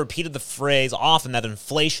 He also repeated the phrase often that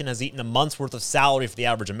inflation has eaten a month's worth of salary for the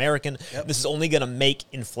average American. Yep. This is only going to make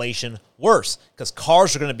inflation worse because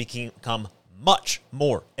cars are going to become much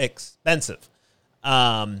more expensive.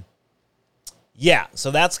 So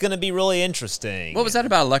that's going to be really interesting. What was that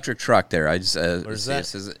about electric truck there? I just Where's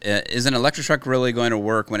that? Is an electric truck really going to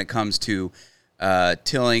work when it comes to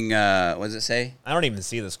tilling? What does it say? I don't even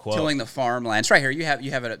see this quote. Tilling the farmland. It's right here. You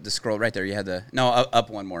have it. The scroll right there. You had up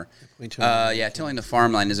one more. Tilling the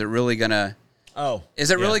farmland. Is it really gonna? Is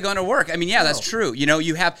it really going to work? I mean, that's true.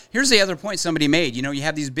 Here's the other point somebody made. You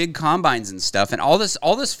have these big combines and stuff, and all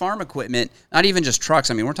this farm equipment, not even just trucks.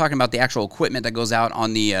 I mean, we're talking about the actual equipment that goes out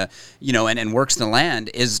on the, and works the land,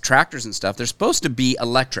 is tractors and stuff. They're supposed to be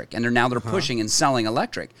electric, and they're pushing and selling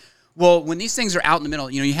electric. Well, when these things are out in the middle,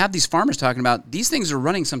 you have these farmers talking about these things are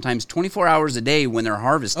running sometimes 24 hours a day when they're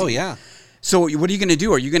harvesting. Oh, yeah. So what are you going to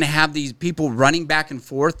do? Are you going to have these people running back and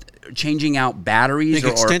forth, changing out batteries?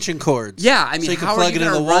 Big extension cords. Yeah, I mean, so you can how plug are you it in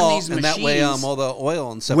going the to run wall, these and machines that way all the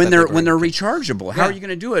oil and stuff when they're rechargeable? How are you going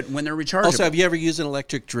to do it when they're rechargeable? Also, have you ever used an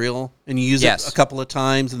electric drill and you use it a couple of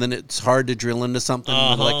times and then it's hard to drill into something?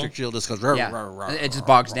 And the electric drill just goes. It just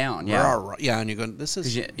bogs down. Yeah, and you're going. This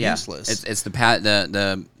is useless. It's the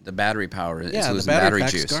battery power. It's the losing battery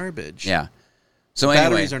juice. Garbage. Yeah. So anyway,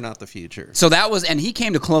 batteries are not the future. So that was, and he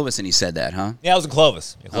came to Clovis and he said that, huh? Yeah, I was in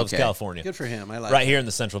Clovis, California. Good for him. I like right here in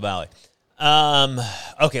the Central Valley.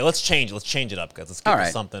 Okay, let's change it up, guys. Let's get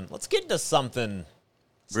into something. Let's get into something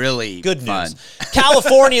Really Good fun. news.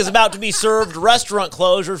 California is about to be served restaurant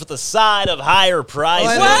closures with a side of higher prices.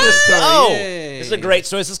 I love this story. Oh, Yay. this is a great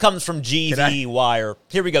story. This comes from GV Wire.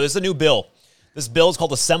 Here we go. This is a new bill. This bill is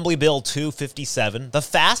called Assembly Bill 257, the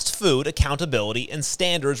Fast Food Accountability and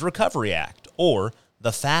Standards Recovery Act, or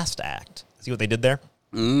the FAST Act. See what they did there?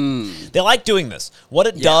 They like doing this. What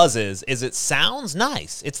it does is it sounds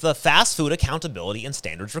nice. It's the Fast Food Accountability and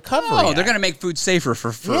Standards Recovery Oh, Act. they're going to make food safer for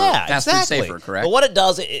Yeah, fast exactly. food safer, correct? But what it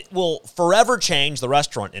does, it will forever change the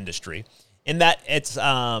restaurant industry in that it's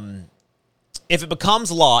if it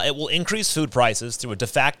becomes law, it will increase food prices through a de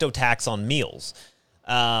facto tax on meals.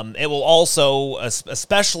 It will also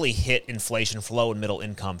especially hit inflation for low and middle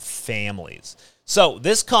income families. So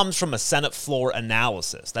this comes from a Senate floor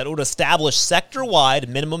analysis that would establish sector-wide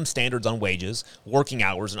minimum standards on wages, working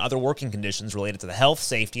hours, and other working conditions related to the health,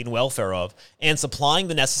 safety, and welfare of, and supplying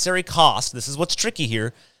the necessary cost, this is what's tricky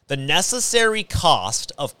here, the necessary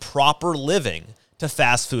cost of proper living to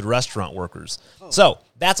fast food restaurant workers. So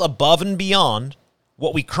that's above and beyond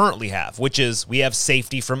what we currently have, which is we have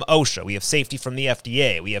safety from OSHA, we have safety from the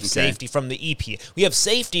FDA, we have safety from the EPA, we have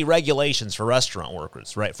safety regulations for restaurant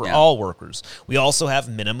workers, right, for all workers. We also have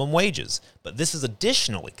minimum wages, but this is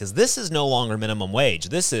additionally, because this is no longer minimum wage,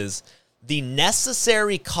 this is the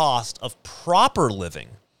necessary cost of proper living.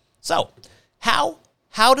 So how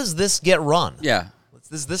does this get run? Yeah.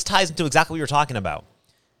 This ties into exactly what you're talking about.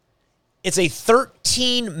 It's a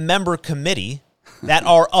 13-member committee that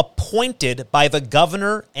are appointed by the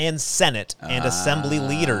governor and Senate and assembly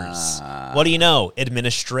leaders. What do you know?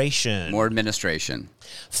 Administration. More administration.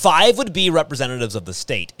 5 would be representatives of the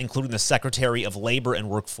state, including the Secretary of Labor and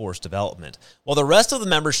Workforce Development, while the rest of the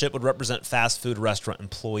membership would represent fast food restaurant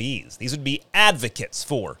employees. These would be advocates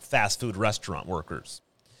for fast food restaurant workers.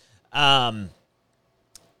 Let's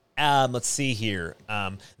see here.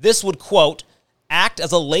 This would, quote, act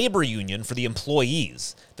as a labor union for the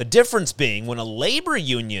employees. The difference being when a labor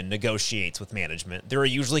union negotiates with management, there are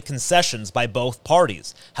usually concessions by both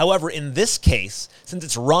parties. However, in this case, since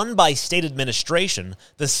it's run by state administration,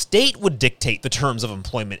 the state would dictate the terms of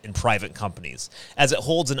employment in private companies, as it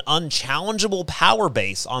holds an unchallengeable power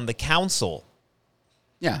base on the council.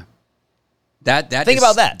 Yeah. Think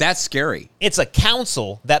about that. That's scary. It's a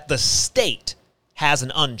council that the state has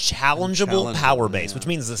an unchallengeable power base, which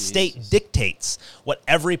means the state dictates what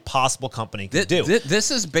every possible company can do.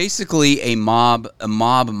 This is basically a mob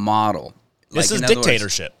model. This is in other words,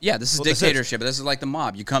 dictatorship. Yeah, this is Well, dictatorship. This is like the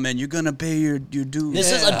mob. You come in, you're going to pay your dues.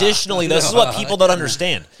 This is additionally, this is what people don't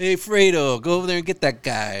understand. Hey, Fredo, go over there and get that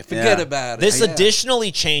guy. Forget about it. This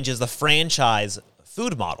additionally changes the franchise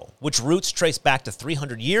food model, which roots trace back to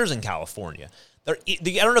 300 years in California. I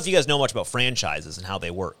don't know if you guys know much about franchises and how they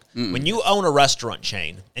work. When you own a restaurant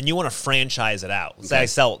chain and you want to franchise it out, say I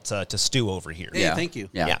sell it to Stu over here. Hey, thank you.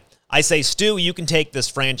 Yeah. I say, Stu, you can take this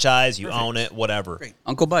franchise, you own it, whatever. Great.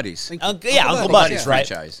 Uncle Buddies. Uncle Buddies, right?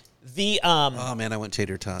 Franchise. Oh, man, I went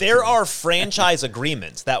tater tot. There are franchise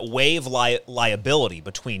agreements that waive liability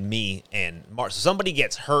between me and Mark. So somebody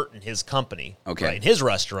gets hurt in his company, right, in his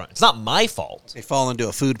restaurant. It's not my fault. They fall into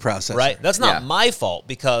a food processor. Right? That's not my fault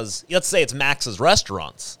because, let's say it's Max's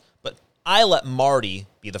Restaurants, but I let Marty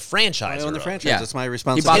be the franchisor. I own the franchise. Yeah. That's my He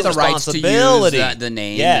responsibility. bought the rights to use the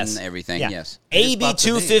name and everything. Yeah. Yes. AB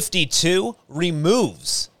 252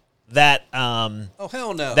 removes that Oh,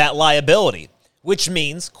 hell no. that liability, which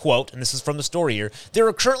means, quote, and this is from the story here, there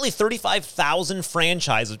are currently 35,000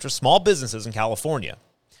 franchises, which are small businesses in California.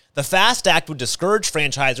 The FAST Act would discourage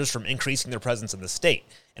franchisors from increasing their presence in the state.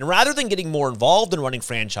 And rather than getting more involved in running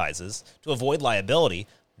franchises to avoid liability,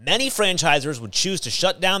 many franchisors would choose to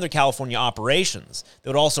shut down their California operations. They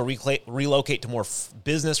would also relocate to more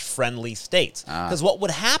business-friendly states. Because what would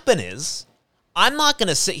happen is, I'm not going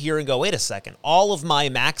to sit here and go, wait a second, all of my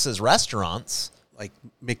Max's restaurants... Like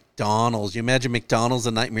McDonald's. You imagine McDonald's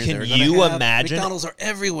a nightmare. Can you imagine? McDonald's are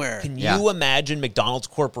everywhere. Can you imagine McDonald's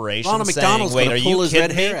Corporation Ronald McDonald's saying, wait, gonna are pull you his kidding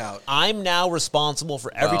red me? hair out. I'm now responsible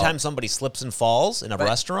for every time somebody slips and falls in a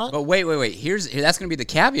restaurant? But wait. That's going to be the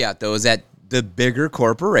caveat, though, is that the bigger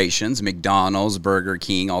corporations, McDonald's, Burger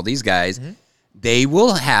King, all these guys, they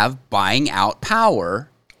will have buying out power,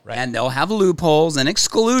 and they'll have loopholes and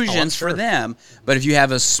exclusions for them. But if you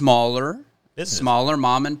have a smaller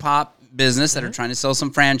mom and pop business that are trying to sell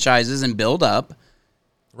some franchises and build up,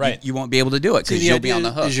 you won't be able to do it because you'll be on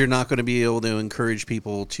the hook. Is you're not going to be able to encourage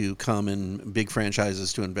people to come in big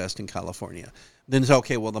franchises to invest in California. Then it's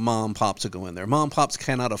okay, well, the mom and pops will go in there. Mom and pops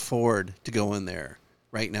cannot afford to go in there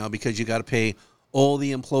right now because you got to pay all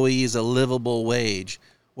the employees a livable wage,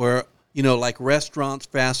 where like restaurants,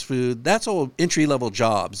 fast food, that's all entry-level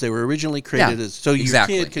jobs. They were originally created as so your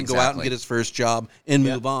kid can go out and get his first job and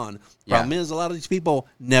move on. Problem is, a lot of these people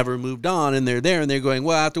never moved on, and they're there, and they're going,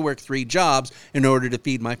 well, I have to work 3 jobs in order to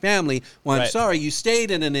feed my family. Well, I'm sorry, you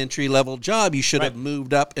stayed in an entry-level job. You should have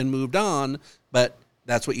moved up and moved on, but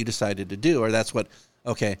that's what you decided to do, or that's what,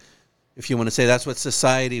 if you want to say that's what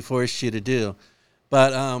society forced you to do.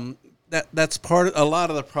 But that's part of, a lot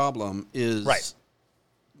of the problem is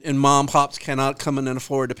and mom pops cannot come in and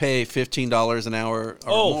afford to pay $15 an hour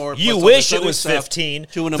or more. You wish it was 15.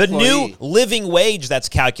 To an the employee. new living wage that's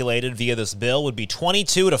calculated via this bill would be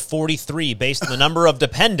 22 to 43 based on the number of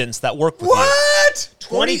dependents that work with you. What?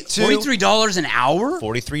 22 $43 an hour?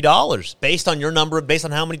 $43 based on your number, based on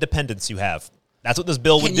how many dependents you have. That's what this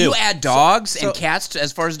bill would do. Can you add dogs and cats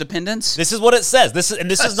as far as dependents? This is what it says. This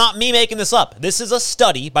is not me making this up. This is a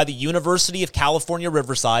study by the University of California,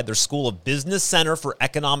 Riverside, their School of Business Center for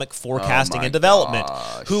Economic Forecasting and Development,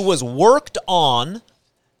 who was worked on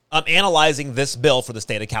analyzing this bill for the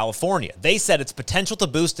state of California. They said its potential to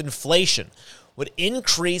boost inflation would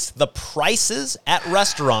increase the prices at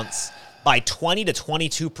restaurants by 20 to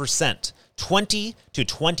 22%. 20 to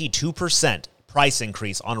 22%. Price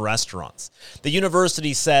increase on restaurants. The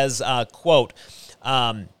university says, quote,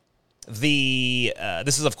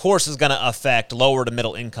 this is, of course, is going to affect lower to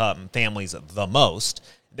middle income families the most.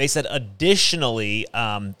 They said, additionally,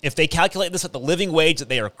 if they calculate this at the living wage that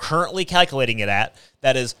they are currently calculating it at,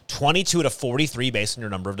 that is 22 to 43 based on your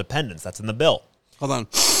number of dependents. That's in the bill. Hold on.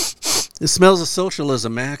 It smells of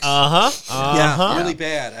socialism, Max. Yeah, really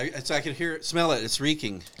bad. I can hear it, smell it. It's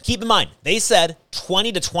reeking. Keep in mind, they said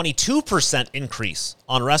 20 to 22% increase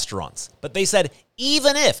on restaurants. But they said,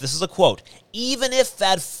 even if, this is a quote, even if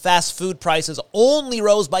fast food prices only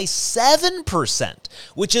rose by 7%,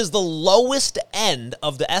 which is the lowest end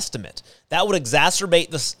of the estimate, that would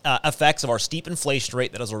exacerbate the effects of our steep inflation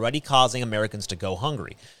rate that is already causing Americans to go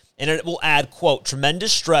hungry. And it will add, quote,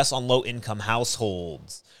 tremendous stress on low-income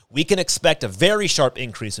households. We can expect a very sharp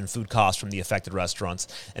increase in food costs from the affected restaurants,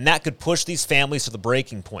 and that could push these families to the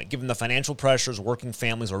breaking point, given the financial pressures working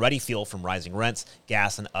families already feel from rising rents,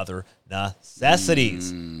 gas, and other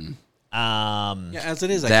necessities. As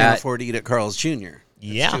it is, I can't afford to eat at Carl's Jr.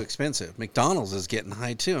 It's too expensive. McDonald's is getting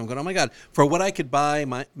high, too. I'm going, oh, my God. For what I could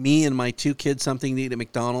buy me and my 2 kids something to eat at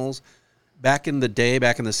McDonald's, back in the day,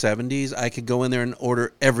 back in the 70s, I could go in there and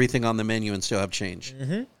order everything on the menu and still have change.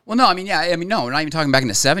 Mm-hmm. Well, no, no, we're not even talking back in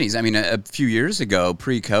the 70s. I mean, a few years ago,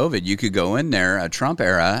 pre-COVID, you could go in there, a Trump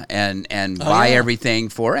era, and buy everything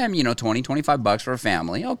for, $20-25 for a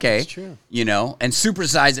family. Okay. That's true. And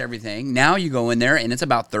supersize everything. Now you go in there, and it's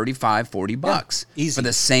about $35-40 easy. For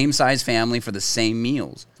the same size family, for the same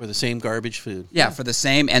meals. For the same garbage food. Yeah, for the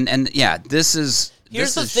same, this is...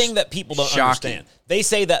 Here's the thing that people don't understand. They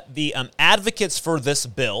say that the advocates for this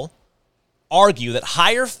bill argue that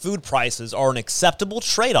higher food prices are an acceptable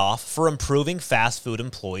trade-off for improving fast food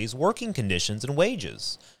employees' working conditions and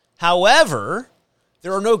wages. However,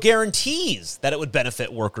 there are no guarantees that it would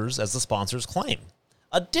benefit workers, as the sponsors claim.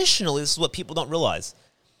 Additionally, this is what people don't realize.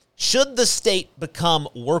 Should the state become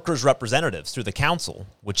workers' representatives through the council,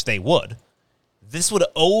 which they would, this would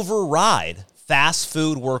override fast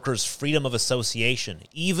food workers' freedom of association,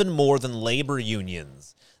 even more than labor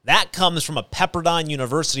unions. That comes from a Pepperdine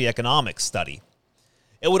University economics study.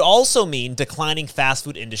 It would also mean declining fast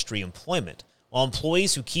food industry employment. While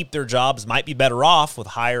employees who keep their jobs might be better off with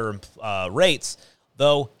higher rates,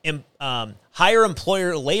 though higher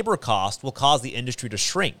employer labor cost will cause the industry to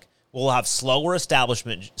shrink. We'll have lower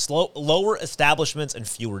establishments and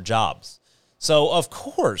fewer jobs. So, of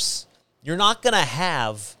course, you're not going to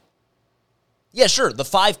have... Yeah, sure, the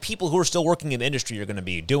 5 people who are still working in the industry are going to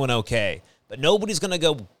be doing okay, but nobody's going to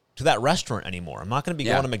go to that restaurant anymore. I'm not going to be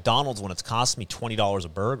going to McDonald's when it's costing me $20 a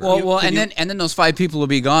burger. Well, and then those 5 people will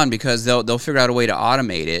be gone because they'll figure out a way to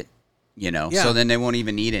automate it. So then they won't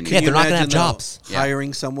even need any. Yeah, they're not going to have jobs.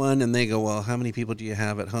 Hiring someone and they go, well, how many people do you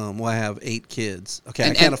have at home? Well, I have 8 kids.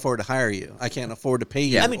 Okay, I can't afford to hire you. I can't afford to pay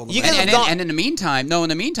you. I mean, in the meantime, though,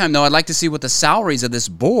 I'd like to see what the salaries of this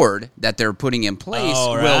board that they're putting in place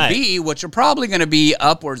will be, which are probably going to be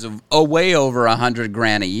upwards of way over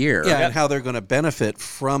 $100,000 a year. Yeah, and how they're going to benefit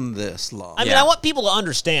from this law. I mean, I want people to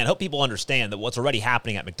understand. Hope people understand that what's already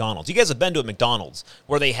happening at McDonald's. You guys have been to a McDonald's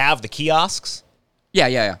where they have the kiosks. Yeah.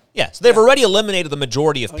 Yeah, so they've already eliminated the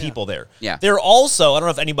majority of people there. Yeah. They're also, I don't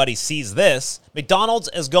know if anybody sees this, McDonald's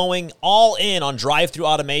is going all in on drive-through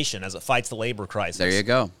automation as it fights the labor crisis. There you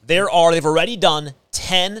go. They've already done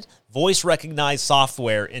 10 voice-recognized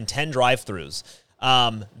software in 10 drive-thrus.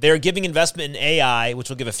 They're giving investment in AI, which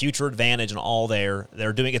will give a future advantage in all they're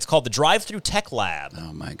doing. It's called the Drive-Through Tech Lab.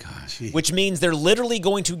 Oh my gosh. Which means they're literally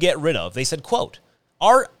going to get rid of, they said, quote,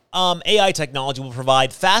 our AI technology will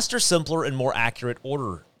provide faster, simpler, and more accurate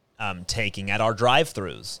order taking at our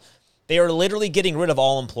drive-thrus. They are literally getting rid of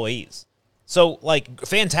all employees. So, like,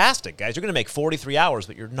 fantastic, guys. You're going to make 43 hours,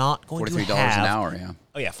 but you're not going to have... $43 an hour, yeah.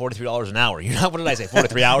 Oh, yeah, $43 an hour. You're not, what did I say,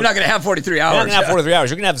 43 hours? You're not going to have 43 hours. You're not going to have 43 hours.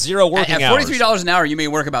 You're going to have zero working At hours. $43 an hour, you may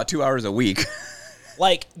work about 2 hours a week.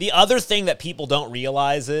 Like, the other thing that people don't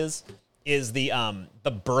realize is the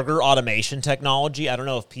burger automation technology. I don't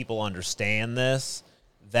know if people understand this,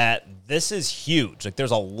 that this is huge. Like,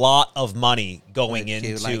 there's a lot of money going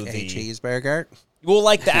into like the... a cheeseburger? Well,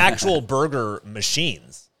 like the actual burger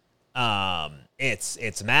machines.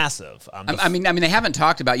 It's massive. I mean, they haven't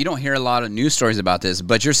talked about. You don't hear a lot of news stories about this,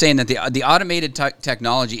 but you're saying that the automated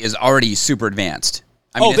technology is already super advanced.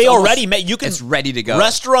 I mean, they already make. You can. It's ready to go.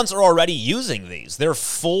 Restaurants are already using these. They're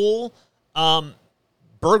full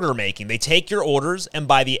burger making. They take your orders, and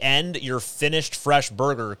by the end, your finished fresh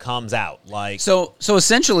burger comes out. Like so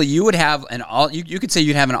essentially, you would have You could say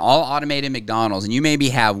you'd have an all automated McDonald's, and you maybe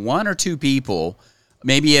have one or two people.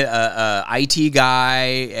 Maybe a IT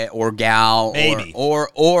guy or gal, maybe.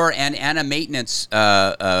 or and a maintenance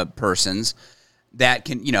persons that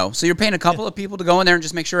can, so you're paying a couple of people to go in there and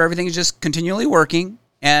just make sure everything is just continually working,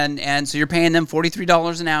 and so you're paying them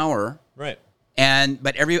 $43 an hour, right?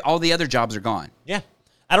 But all the other jobs are gone. Yeah,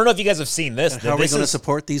 I don't know if you guys have seen this. How are we going to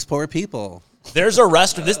support these poor people? There's a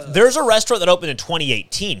restaurant. There's a restaurant that opened in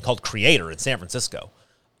 2018 called Creator in San Francisco.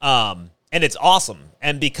 And it's awesome.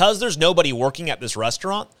 And because there's nobody working at this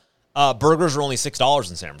restaurant, burgers are only $6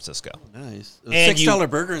 in San Francisco. Nice. And $6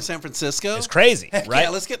 burger in San Francisco? It's crazy, Heck right? Yeah,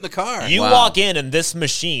 let's get in the car. You walk in, and this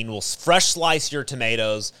machine will fresh slice your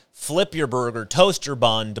tomatoes, flip your burger, toast your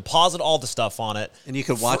bun, deposit all the stuff on it. And you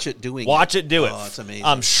can watch it doing Watch it do it. Oh, it's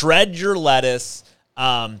amazing. Shred your lettuce,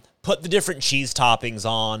 put the different cheese toppings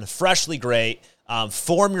on, freshly grate,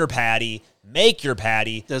 form your patty, make your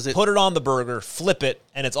patty, put it on the burger, flip it,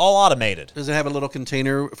 and it's all automated. Does it have a little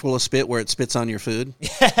container full of spit where it spits on your food?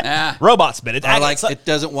 Yeah. Robot spit. It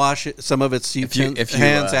doesn't wash some of its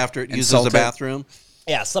hands after it uses the bathroom?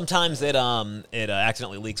 Yeah, sometimes it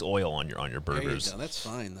accidentally leaks oil on your burgers. There you go. That's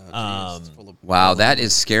fine, though. Wow, that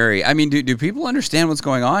is scary. I mean, do people understand what's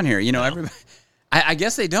going on here? Everybody, I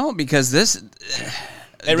guess they don't, because this...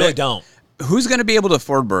 They really don't. Who's going to be able to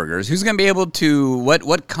afford burgers? Who's going to be able to,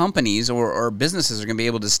 what companies or businesses are going to be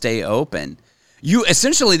able to stay open?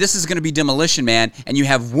 Essentially, this is going to be Demolition Man, and you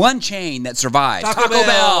have one chain that survives. Taco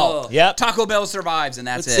Bell. Yep. Taco Bell survives, and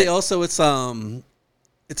that's it. See, also, it's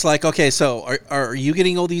like, okay, so are you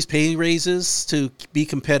getting all these pay raises to be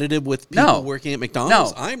competitive with people working at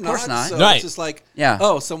McDonald's? No, I'm of course not. So right. It's just like,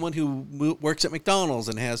 someone who works at McDonald's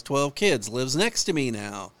and has 12 kids lives next to me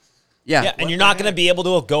now. Yeah, and you're not going to be able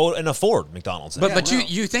to go and afford McDonald's. But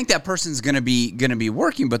you think that person's going to be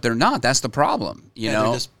working, but they're not. That's the problem. You know,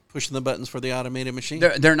 they're just pushing the buttons for the automated machine.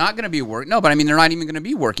 They're not going to be working. No, but I mean, they're not even going to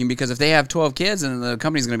be working, because if they have 12 kids, and the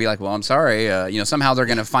company's going to be like, well, I'm sorry, somehow they're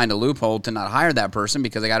going to find a loophole to not hire that person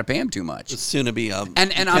because they got to pay them too much. It's soon to be. And you I'm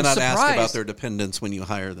cannot surprised ask about their dependents when you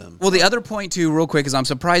hire them. Well, the other point too, real quick, is I'm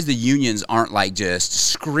surprised the unions aren't like just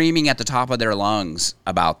screaming at the top of their lungs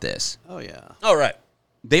about this. Oh yeah. All right.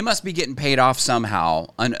 They must be getting paid off somehow,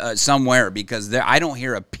 somewhere, because I don't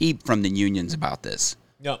hear a peep from the unions about this.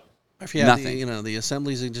 Yep. If you have the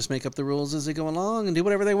assemblies that just make up the rules as they go along and do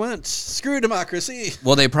whatever they want. Screw democracy.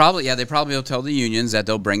 Well, they probably will tell the unions that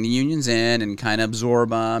they'll bring the unions in and kind of absorb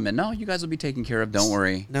them, and no, you guys will be taken care of. Don't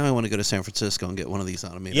worry. Now I want to go to San Francisco and get one of these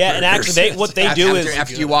automated. Yeah, and actually, what they do is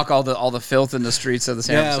after you walk all the filth in the streets of the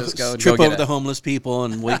San Francisco, trip over the homeless people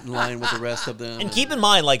and wait in line with the rest of them. And keep in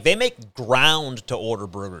mind, like, they make ground to order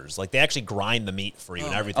burgers. Like, they actually grind the meat for you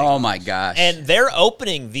and everything. Oh my gosh! And they're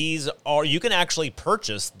opening these, or you can actually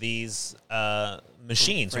purchase these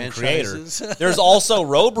machines from Creator. There's also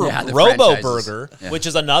Robo Burger, which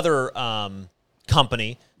is another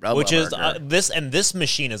company, which is this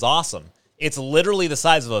machine is awesome. It's literally the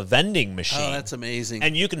size of a vending machine. Oh, that's amazing!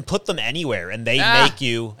 And you can put them anywhere, and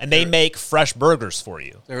they make fresh burgers for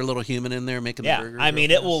you. They're a little human in there making the burgers. I mean,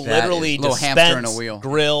 it will literally dispense,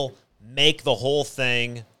 grill, make the whole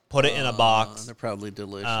thing, put it in a box. They're probably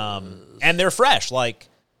delicious, and they're fresh. Like.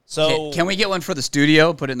 So can we get one for the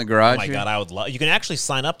studio? Put it in the garage. Oh my God, I would love. You can actually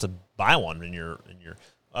sign up to buy one in your.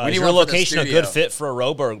 Is your location a good fit for a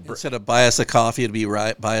Robo? Instead of buy us a coffee, it'd be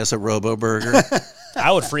buy us a Robo Burger.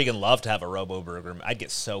 I would freaking love to have a Robo Burger. I'd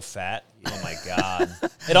get so fat. Oh my God!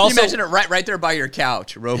 It also, you imagine it right there by your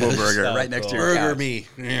couch, Robo Burger, right next to your couch. Burger me.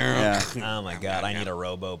 Yeah. Oh my God! I need a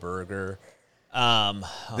Robo Burger.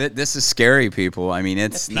 This is scary, people. I mean,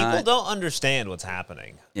 it's People not. don't understand what's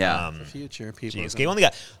happening. Yeah. The future people. Geez,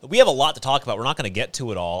 we have a lot to talk about. We're not going to get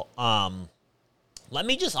to it all. Let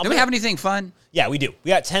me just. Do we have anything fun? Yeah, we do. We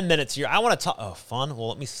got 10 minutes here. I want to talk. Oh, fun. Well,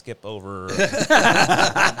 let me skip over.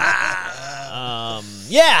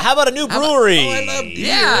 How about a new brewery? I love beer.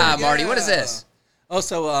 Yeah, Marty. What is this?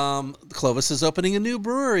 Also, Clovis is opening a new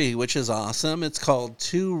brewery, which is awesome. It's called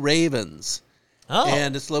Two Ravens. Oh.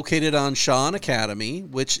 And it's located on Shawn Academy,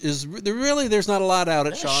 which is really, there's not a lot out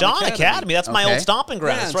at Shawn Academy. That's my Okay. old stomping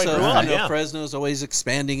ground. Yeah, That's where I so, grew up. you know, Yeah. Fresno's always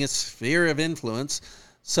expanding its sphere of influence.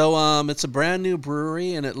 So it's a brand new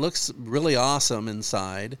brewery, and it looks really awesome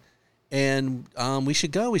inside. And we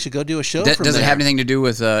should go. We should go do a show from Does it there. have anything to do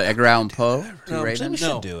with Edgar Allan Poe? Two No, Ravens? we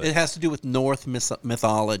should do it. It has to do with North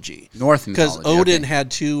mythology. North Because mythology, Odin okay.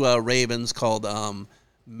 had two ravens called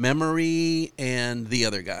Memory and the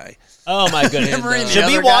other guy. Oh, my goodness. Memory and the Should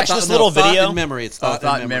we other watch guy? this little Thought video? and Memory. It's Oh,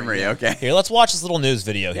 Thought and memory. yeah. Okay. Here, let's watch this little news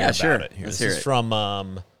video here Yeah, about sure. it. Here, Let's this hear is it.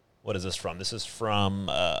 from, what is this from? This is from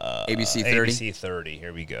ABC 30? ABC 30.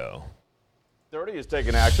 Here we go. 30 is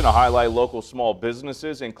taking action to highlight local small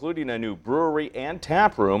businesses, including a new brewery and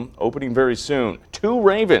tap room opening very soon. Two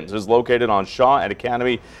Ravens is located on Shaw and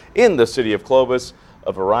Academy in the city of Clovis.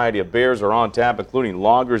 A variety of beers are on tap, including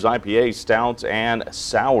lagers, IPAs, stouts, and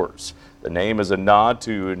sours. The name is a nod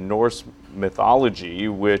to Norse mythology,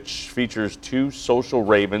 which features two social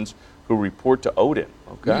ravens who report to Odin.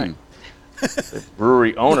 Okay. The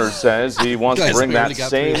brewery owner says he wants to Guys bring that barely got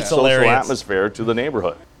same through that. social Hilarious. atmosphere to the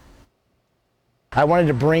neighborhood. I wanted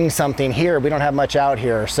to bring something here. We don't have much out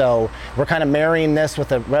here, so we're kind of marrying this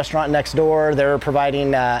with a restaurant next door. They're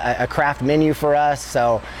providing a craft menu for us,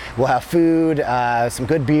 so we'll have food, some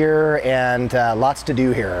good beer, and lots to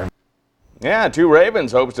do here. Yeah, Two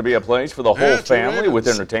Ravens hopes to be a place for the whole Two family with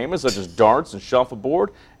Ravens. entertainment such as darts and shuffleboard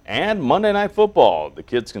and Monday Night Football. The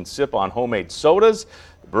kids can sip on homemade sodas.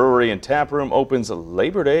 The brewery and tap room opens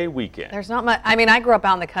Labor Day weekend. There's not much. I mean, I grew up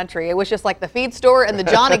out in the country. It was just like the feed store and the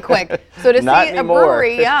Johnny Quick. So to Not see anymore. a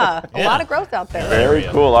brewery, a Yeah. lot of growth out there. Very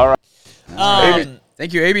cool. All right.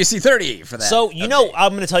 Thank you, ABC 30, for that. So, I'm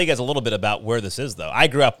going to tell you guys a little bit about where this is, though. I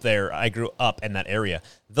grew up there. I grew up in that area.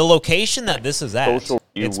 The location that this is at, Social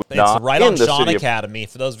you it's would not right in on the Shawn city of- Academy.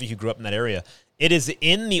 For those of you who grew up in that area, it is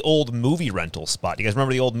in the old movie rental spot. You guys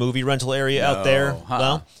remember the old movie rental area out there?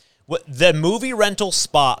 Well, the movie rental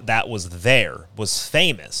spot that was there was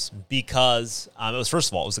famous because it was, first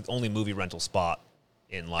of all, it was the only movie rental spot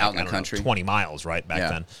in Out in the country. 20 miles, right, back Yeah.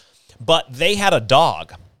 then. But they had a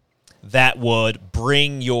dog that would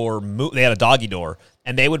bring they had a doggy door,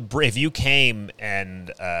 and they would if you came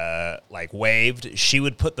and waved, she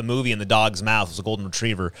would put the movie in the dog's mouth. It was a golden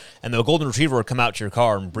retriever, and the golden retriever would come out to your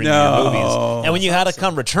car and bring you your movies. And when you had to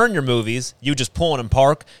come return your movies, you just pull in and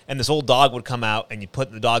park, and this old dog would come out, and you put it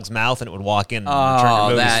in the dog's mouth, and it would walk in and return your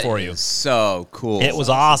movies that for you. is so cool. It was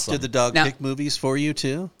awesome. Did the dog Now- pick movies for you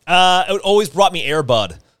too? It always brought me Air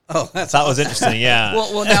Bud. Oh, that's That was interesting. Yeah.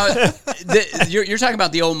 Well, now you're talking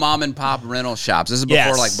about the old mom and pop rental shops. This is before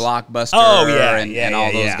Yes. like Blockbuster Oh, yeah, and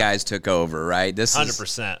all those yeah. guys took over, right? This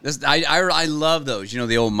 100%. I love those.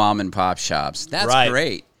 The old mom and pop shops. That's Right.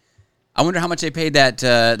 great. I wonder how much they paid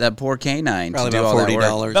that poor canine probably to do about all that work.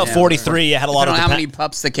 $40. About 43. You had a I lot don't of know how many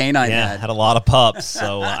pups the canine had had. a lot of pups.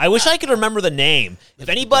 So I wish I could remember the name. If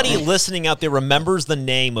anybody listening out there remembers the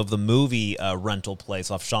name of the movie rental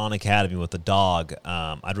place off Shawn Academy with the dog,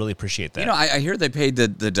 I'd really appreciate that. I hear they paid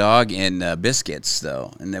the dog in biscuits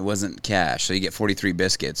though, and it wasn't cash. So you get 43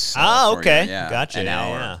 biscuits. Ah, for okay. your, Gotcha, An yeah,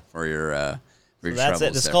 hour yeah. for your. For your That's it.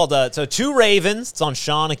 troubles It's there. called so Two Ravens. It's on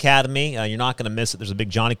Shawn Academy. You're not going to miss it. There's a big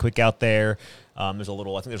Johnny Quick out there. There's a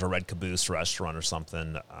little. I think there's a Red Caboose restaurant or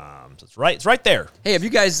something. So it's right there. Hey, have you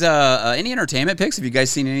guys any entertainment picks? Have you guys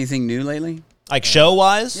seen anything new lately? Like show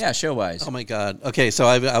wise. Yeah, show wise. Oh my God. Okay, so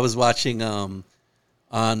I was watching on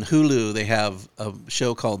Hulu. They have a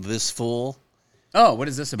show called This Fool. Oh, what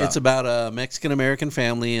is this about? It's about a Mexican American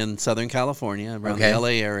family in Southern California, around Okay. the LA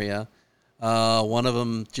area. One of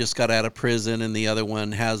them just got out of prison, and the other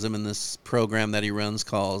one has him in this program that he runs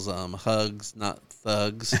calls Hugs, Not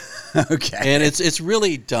Thugs. okay. And it's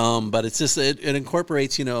really dumb, but it's just it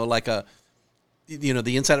incorporates like a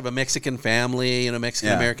the inside of a Mexican family,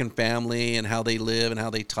 Mexican American family, and how they live and how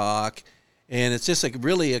they talk, and it's just like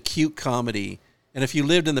really a cute comedy. And if you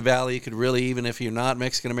lived in the Valley, you could really, even if you're not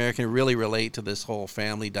Mexican American, really relate to this whole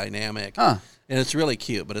family dynamic. Huh. And it's really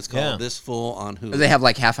cute, but it's called Yeah. This Fool on Hulu. Do they have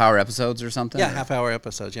like half-hour episodes or something? Yeah, or? half-hour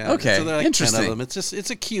episodes. Yeah. Okay, So they're like 10 interesting. of them. It's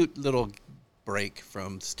a cute little break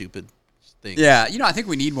from stupid things. Yeah, I think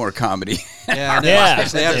we need more comedy. Yeah, I know, Yeah.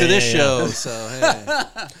 especially after this Yeah. show. So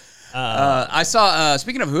hey. I saw.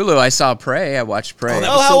 Speaking of Hulu, I saw Prey. I watched Prey. that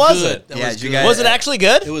Oh, was how so was good. it? That Yeah, was did you good. guys- Was it actually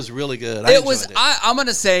good? It was really good. It was. I'm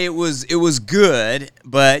gonna say it was good,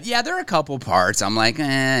 but yeah, there are a couple parts I'm like,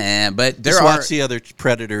 but there Just are. watch the other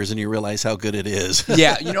Predators and you realize how good it is.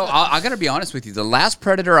 Yeah, I got to be honest with you. The last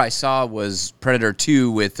Predator I saw was Predator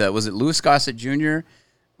 2 with was it Louis Gossett Jr.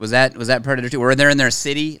 Was that Predator 2? Where they're in their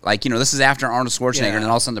city, like this is after Arnold Schwarzenegger, Yeah. and then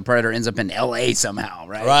all of a sudden the Predator ends up in L.A. somehow,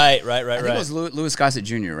 right? Right. I think it was Louis Gossett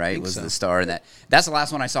Jr. Right? Was so. the star in that? That's the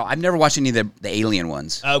last one I saw. I've never watched any of the Alien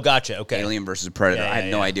ones. Oh, gotcha. Okay. Alien versus Predator. I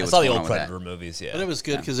have no idea. I What's saw the going old on with Predator movies. Yeah. But it was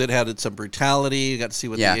good because it had some brutality. You got to see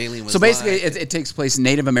what that. the alien was So basically, like. it takes place in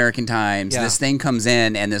Native American times. Yeah. This thing comes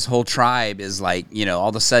in, and this whole tribe is like, all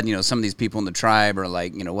of a sudden, some of these people in the tribe are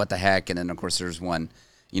like, what the heck? And then of course there's one.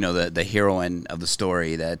 The heroine of the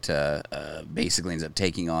story that basically ends up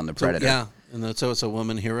taking on the Predator. Yeah, and so it's a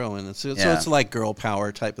woman hero, and so Yeah. it's like girl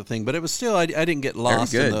power type of thing. But it was still, I didn't get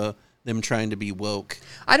lost in good. them trying to be woke.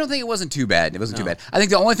 I don't think it wasn't too bad. It wasn't too bad. I think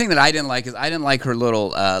the only thing that I didn't like is I didn't like her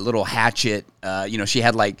little hatchet. She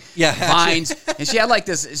had like hatchet. vines, and she had like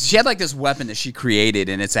this. She had like this weapon that she created,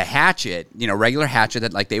 and it's a hatchet. Regular hatchet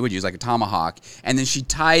that like they would use, like a tomahawk. And then she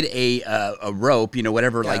tied a rope.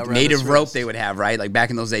 Whatever like around native its rope wrist. they would have, right? Like back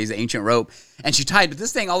in those days, the ancient rope. And she tied, but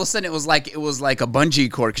this thing all of a sudden it was like a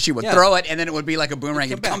bungee cord because she would throw it, and then it would be like a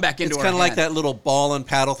boomerang and come back into It's her kind of like hand. that little ball and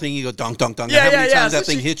paddle thing. You go dunk, dunk, dunk. Yeah, and how many yeah, times yeah. that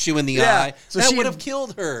So thing she- hits you in the yeah. eye? So that she- would have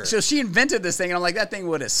killed her. So she invented this thing, and I'm like, that thing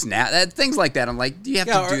would have snapped. Things like that. I'm like, do you have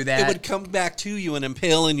yeah, to or do that? it would come back to you and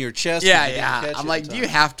impale in your chest. Yeah, if you didn't yeah. catch I'm it like, in do you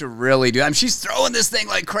time. have to really do? I mean, she's throwing this thing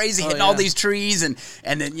like crazy, hitting all yeah. these trees, and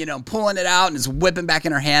then pulling it out, and it's whipping back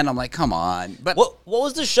in her hand. I'm like, come on. But What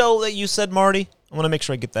was the show that you said, Marty? I want to make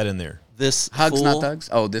sure I get that in there. This Hugs, fool, not thugs.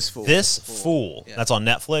 Oh, this fool. This Fool. Yeah. That's on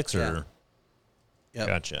Netflix, or Yep.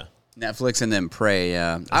 gotcha. Netflix and then Prey.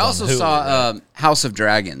 Yeah. I also Hulu, saw right? House of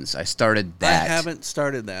Dragons. I started that. I haven't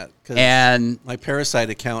started that because And my Parasite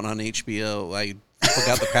account on HBO, I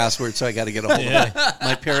forgot the password, so I got to get a hold of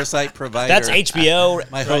my Parasite provider. That's HBO.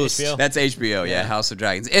 My right, host. HBO? that's HBO. Yeah, House of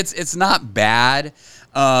Dragons. It's not bad.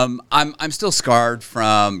 I'm still scarred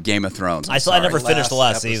from Game of Thrones. I never Last finished the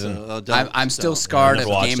last episode. season. Oh, don't- I'm still don't. scarred never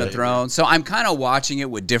of watched Game of it. Thrones, so I'm kind of watching it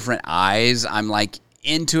with different eyes. I'm like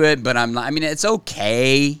into it, but I'm not. I mean, it's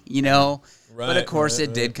okay, but of Right, course, right,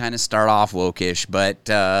 it did kind of start off wokish, but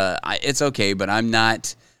it's okay. But I'm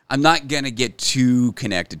not gonna get too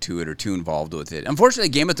connected to it or too involved with it. Unfortunately,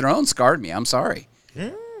 Game of Thrones scarred me. I'm sorry,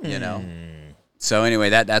 So anyway,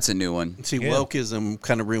 that's a new one. See, wokeism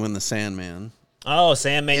kind of ruined the Sandman. Oh,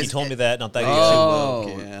 Sandman, you told me that. Not that Oh.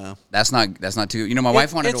 Woke, yeah. That's not too. My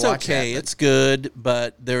wife wanted it's to watch okay. that. It's good,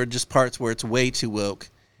 but there are just parts where it's way too woke.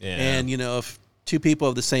 Yeah. And if two people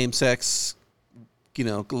of the same sex,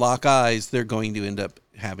 lock eyes, they're going to end up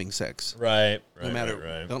having sex. Right. No matter.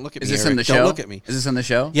 Right. Don't look at Is me. this Eric. in the show? Don't look at me. Is this in the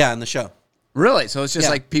show? Yeah, in the show. Really? So it's just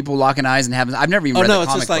Yeah. like people locking eyes and having. I've never even Oh read no, the it's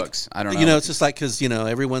comic just like books. I don't know. it's just like because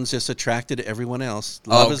everyone's just attracted to everyone else.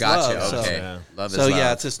 Love is gotcha. love. Okay. So, Yeah. Love is so love.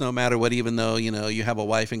 yeah, it's just no matter what. Even though you have a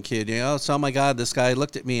wife and kid, so oh my God, this guy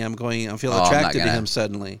looked at me. I feel Oh, I'm not attracted to gonna- him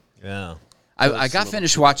suddenly. Yeah. I got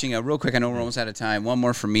finished watching real quick. I know we're almost out of time. One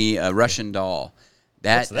more for me, Russian Doll.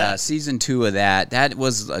 What's that? Season 2 of that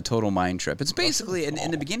was a total mind trip. It's basically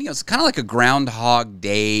in the beginning, it's kind of like a Groundhog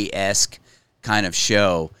Day-esque kind of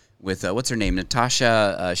show with what's her name,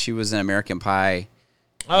 Natasha. She was in American Pie.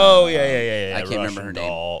 Oh yeah. I can't remember her Russian name.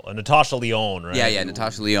 doll. Natasha Lyonne, right? Yeah,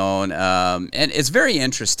 Natasha Lyonne. And it's very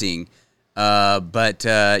interesting. But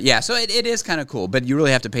so it is kind of cool. But you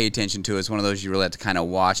really have to pay attention to it. It's one of those you really have to kind of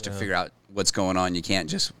watch to figure out what's going on. You can't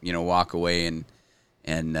just walk away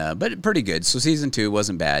and but pretty good. So season 2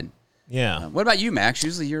 wasn't bad. Yeah. What about you, Max?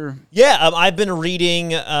 Usually you're Yeah, I've been reading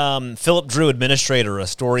Philip Drew, Administrator, A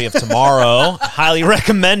Story of Tomorrow. Highly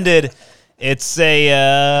recommended. It's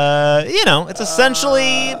it's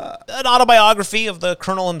essentially an autobiography of the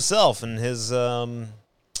Colonel himself and his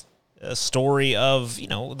story of,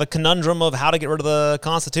 the conundrum of how to get rid of the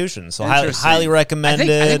Constitution. So Interesting. highly recommended.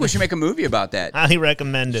 I think we should make a movie about that. Highly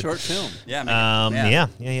recommended. Short film.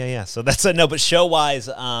 Yeah. So that's no, but show-wise,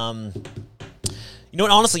 honestly,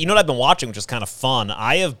 what I've been watching, which is kind of fun.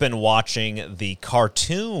 I have been watching the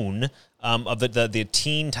cartoon of the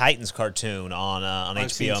Teen Titans cartoon on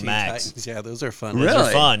I've seen HBO Teen Max. Titans. Yeah, those are fun. Really? Those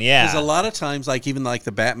are fun, yeah. Because a lot of times, even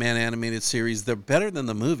the Batman animated series, they're better than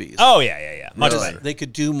the movies. Oh yeah, much better. They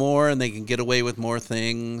could do more, and they can get away with more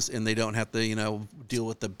things, and they don't have to, deal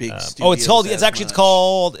with the big. It's studios called. as It's much.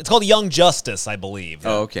 called Young Justice, I believe.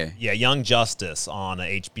 Oh, okay. Yeah, Young Justice on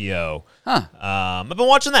HBO. Huh. I've been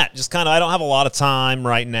watching that. Just kind of. I don't have a lot of time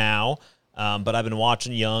right now. But I've been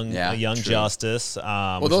watching Young true. Justice.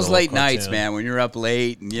 Well, those late nights, man, when you're up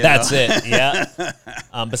late. And, That's it, yeah.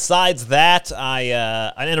 Besides that,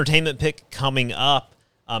 an entertainment pick coming up.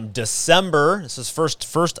 December, this is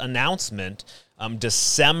first announcement,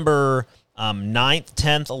 December 9th,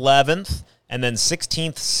 10th, 11th, and then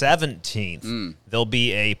 16th, 17th. There'll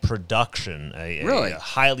be a production, a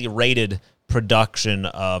highly rated production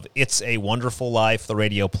of It's a Wonderful Life, the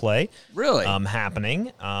radio play. Really?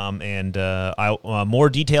 Happening. And more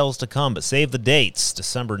details to come, but save the dates,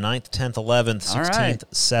 December 9th, 10th, 11th, 16th,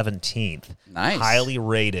 17th. Nice. Highly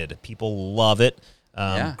rated. People love it.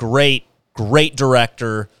 Great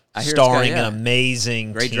director, starring an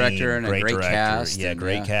amazing great team. Director and great a great director. cast. Yeah,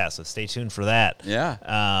 great cast. So stay tuned for that.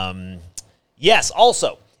 Yeah. Yes,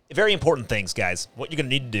 also, very important things, guys. What you're going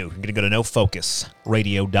to need to do, you're going to go to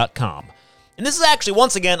nofocusradio.com. And this is actually,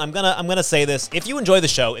 once again, I'm gonna say this. If you enjoy the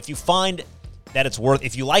show, if you find that it's worth,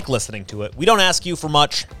 if you like listening to it, we don't ask you for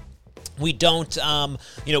much. We don't,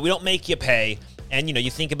 we don't make you pay. And,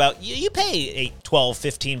 you think about, you pay $8,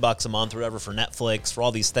 $12, $15 a month or whatever for Netflix, for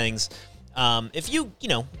all these things. If you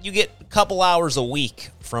get a couple hours a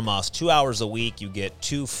week from us, 2 hours a week, you get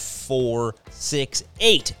 2, 4, 6,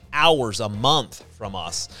 8 hours a month from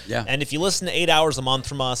us. Yeah. And if you listen to 8 hours a month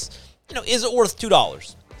from us, is it worth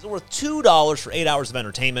 $2? Is it worth $2 for 8 hours of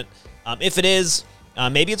entertainment? If it is,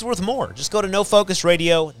 maybe it's worth more. Just go to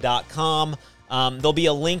nofocusradio.com. There'll be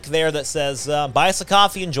a link there that says, buy us a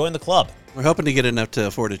coffee and join the club. We're hoping to get enough to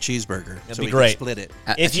afford a cheeseburger. That'd so be we great. Can split it.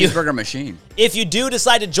 A cheeseburger machine. If you do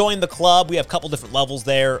decide to join the club, we have a couple different levels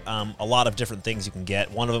there. A lot of different things you can get.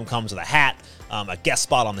 One of them comes with a hat, a guest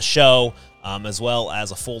spot on the show, as well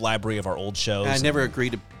as a full library of our old shows. I never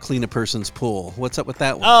agreed to clean a person's pool. What's up with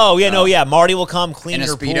that one? Oh, yeah, Marty will come clean In a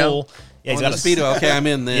your Speedo? pool. Yeah, he's got a Speedo. Okay, I'm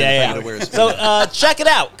in there. Yeah. So check it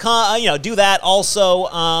out. Do that. Also,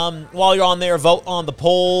 while you're on there, vote on the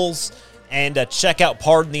polls. And check out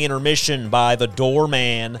Pardon the Intermission by The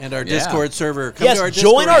Doorman. And our Discord server. Come to our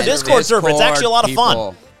join our Discord server. It's actually a lot of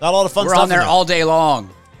fun. Got a lot of fun We're stuff on there all day long.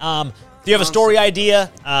 If you have a story idea,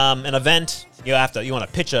 an event, you want to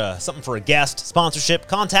pitch something for a guest, sponsorship,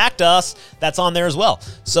 contact us. That's on there as well.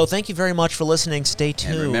 So thank you very much for listening. Stay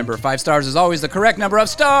tuned. And remember, 5 stars is always the correct number of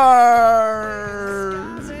stars.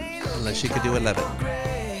 Unless you could do 11.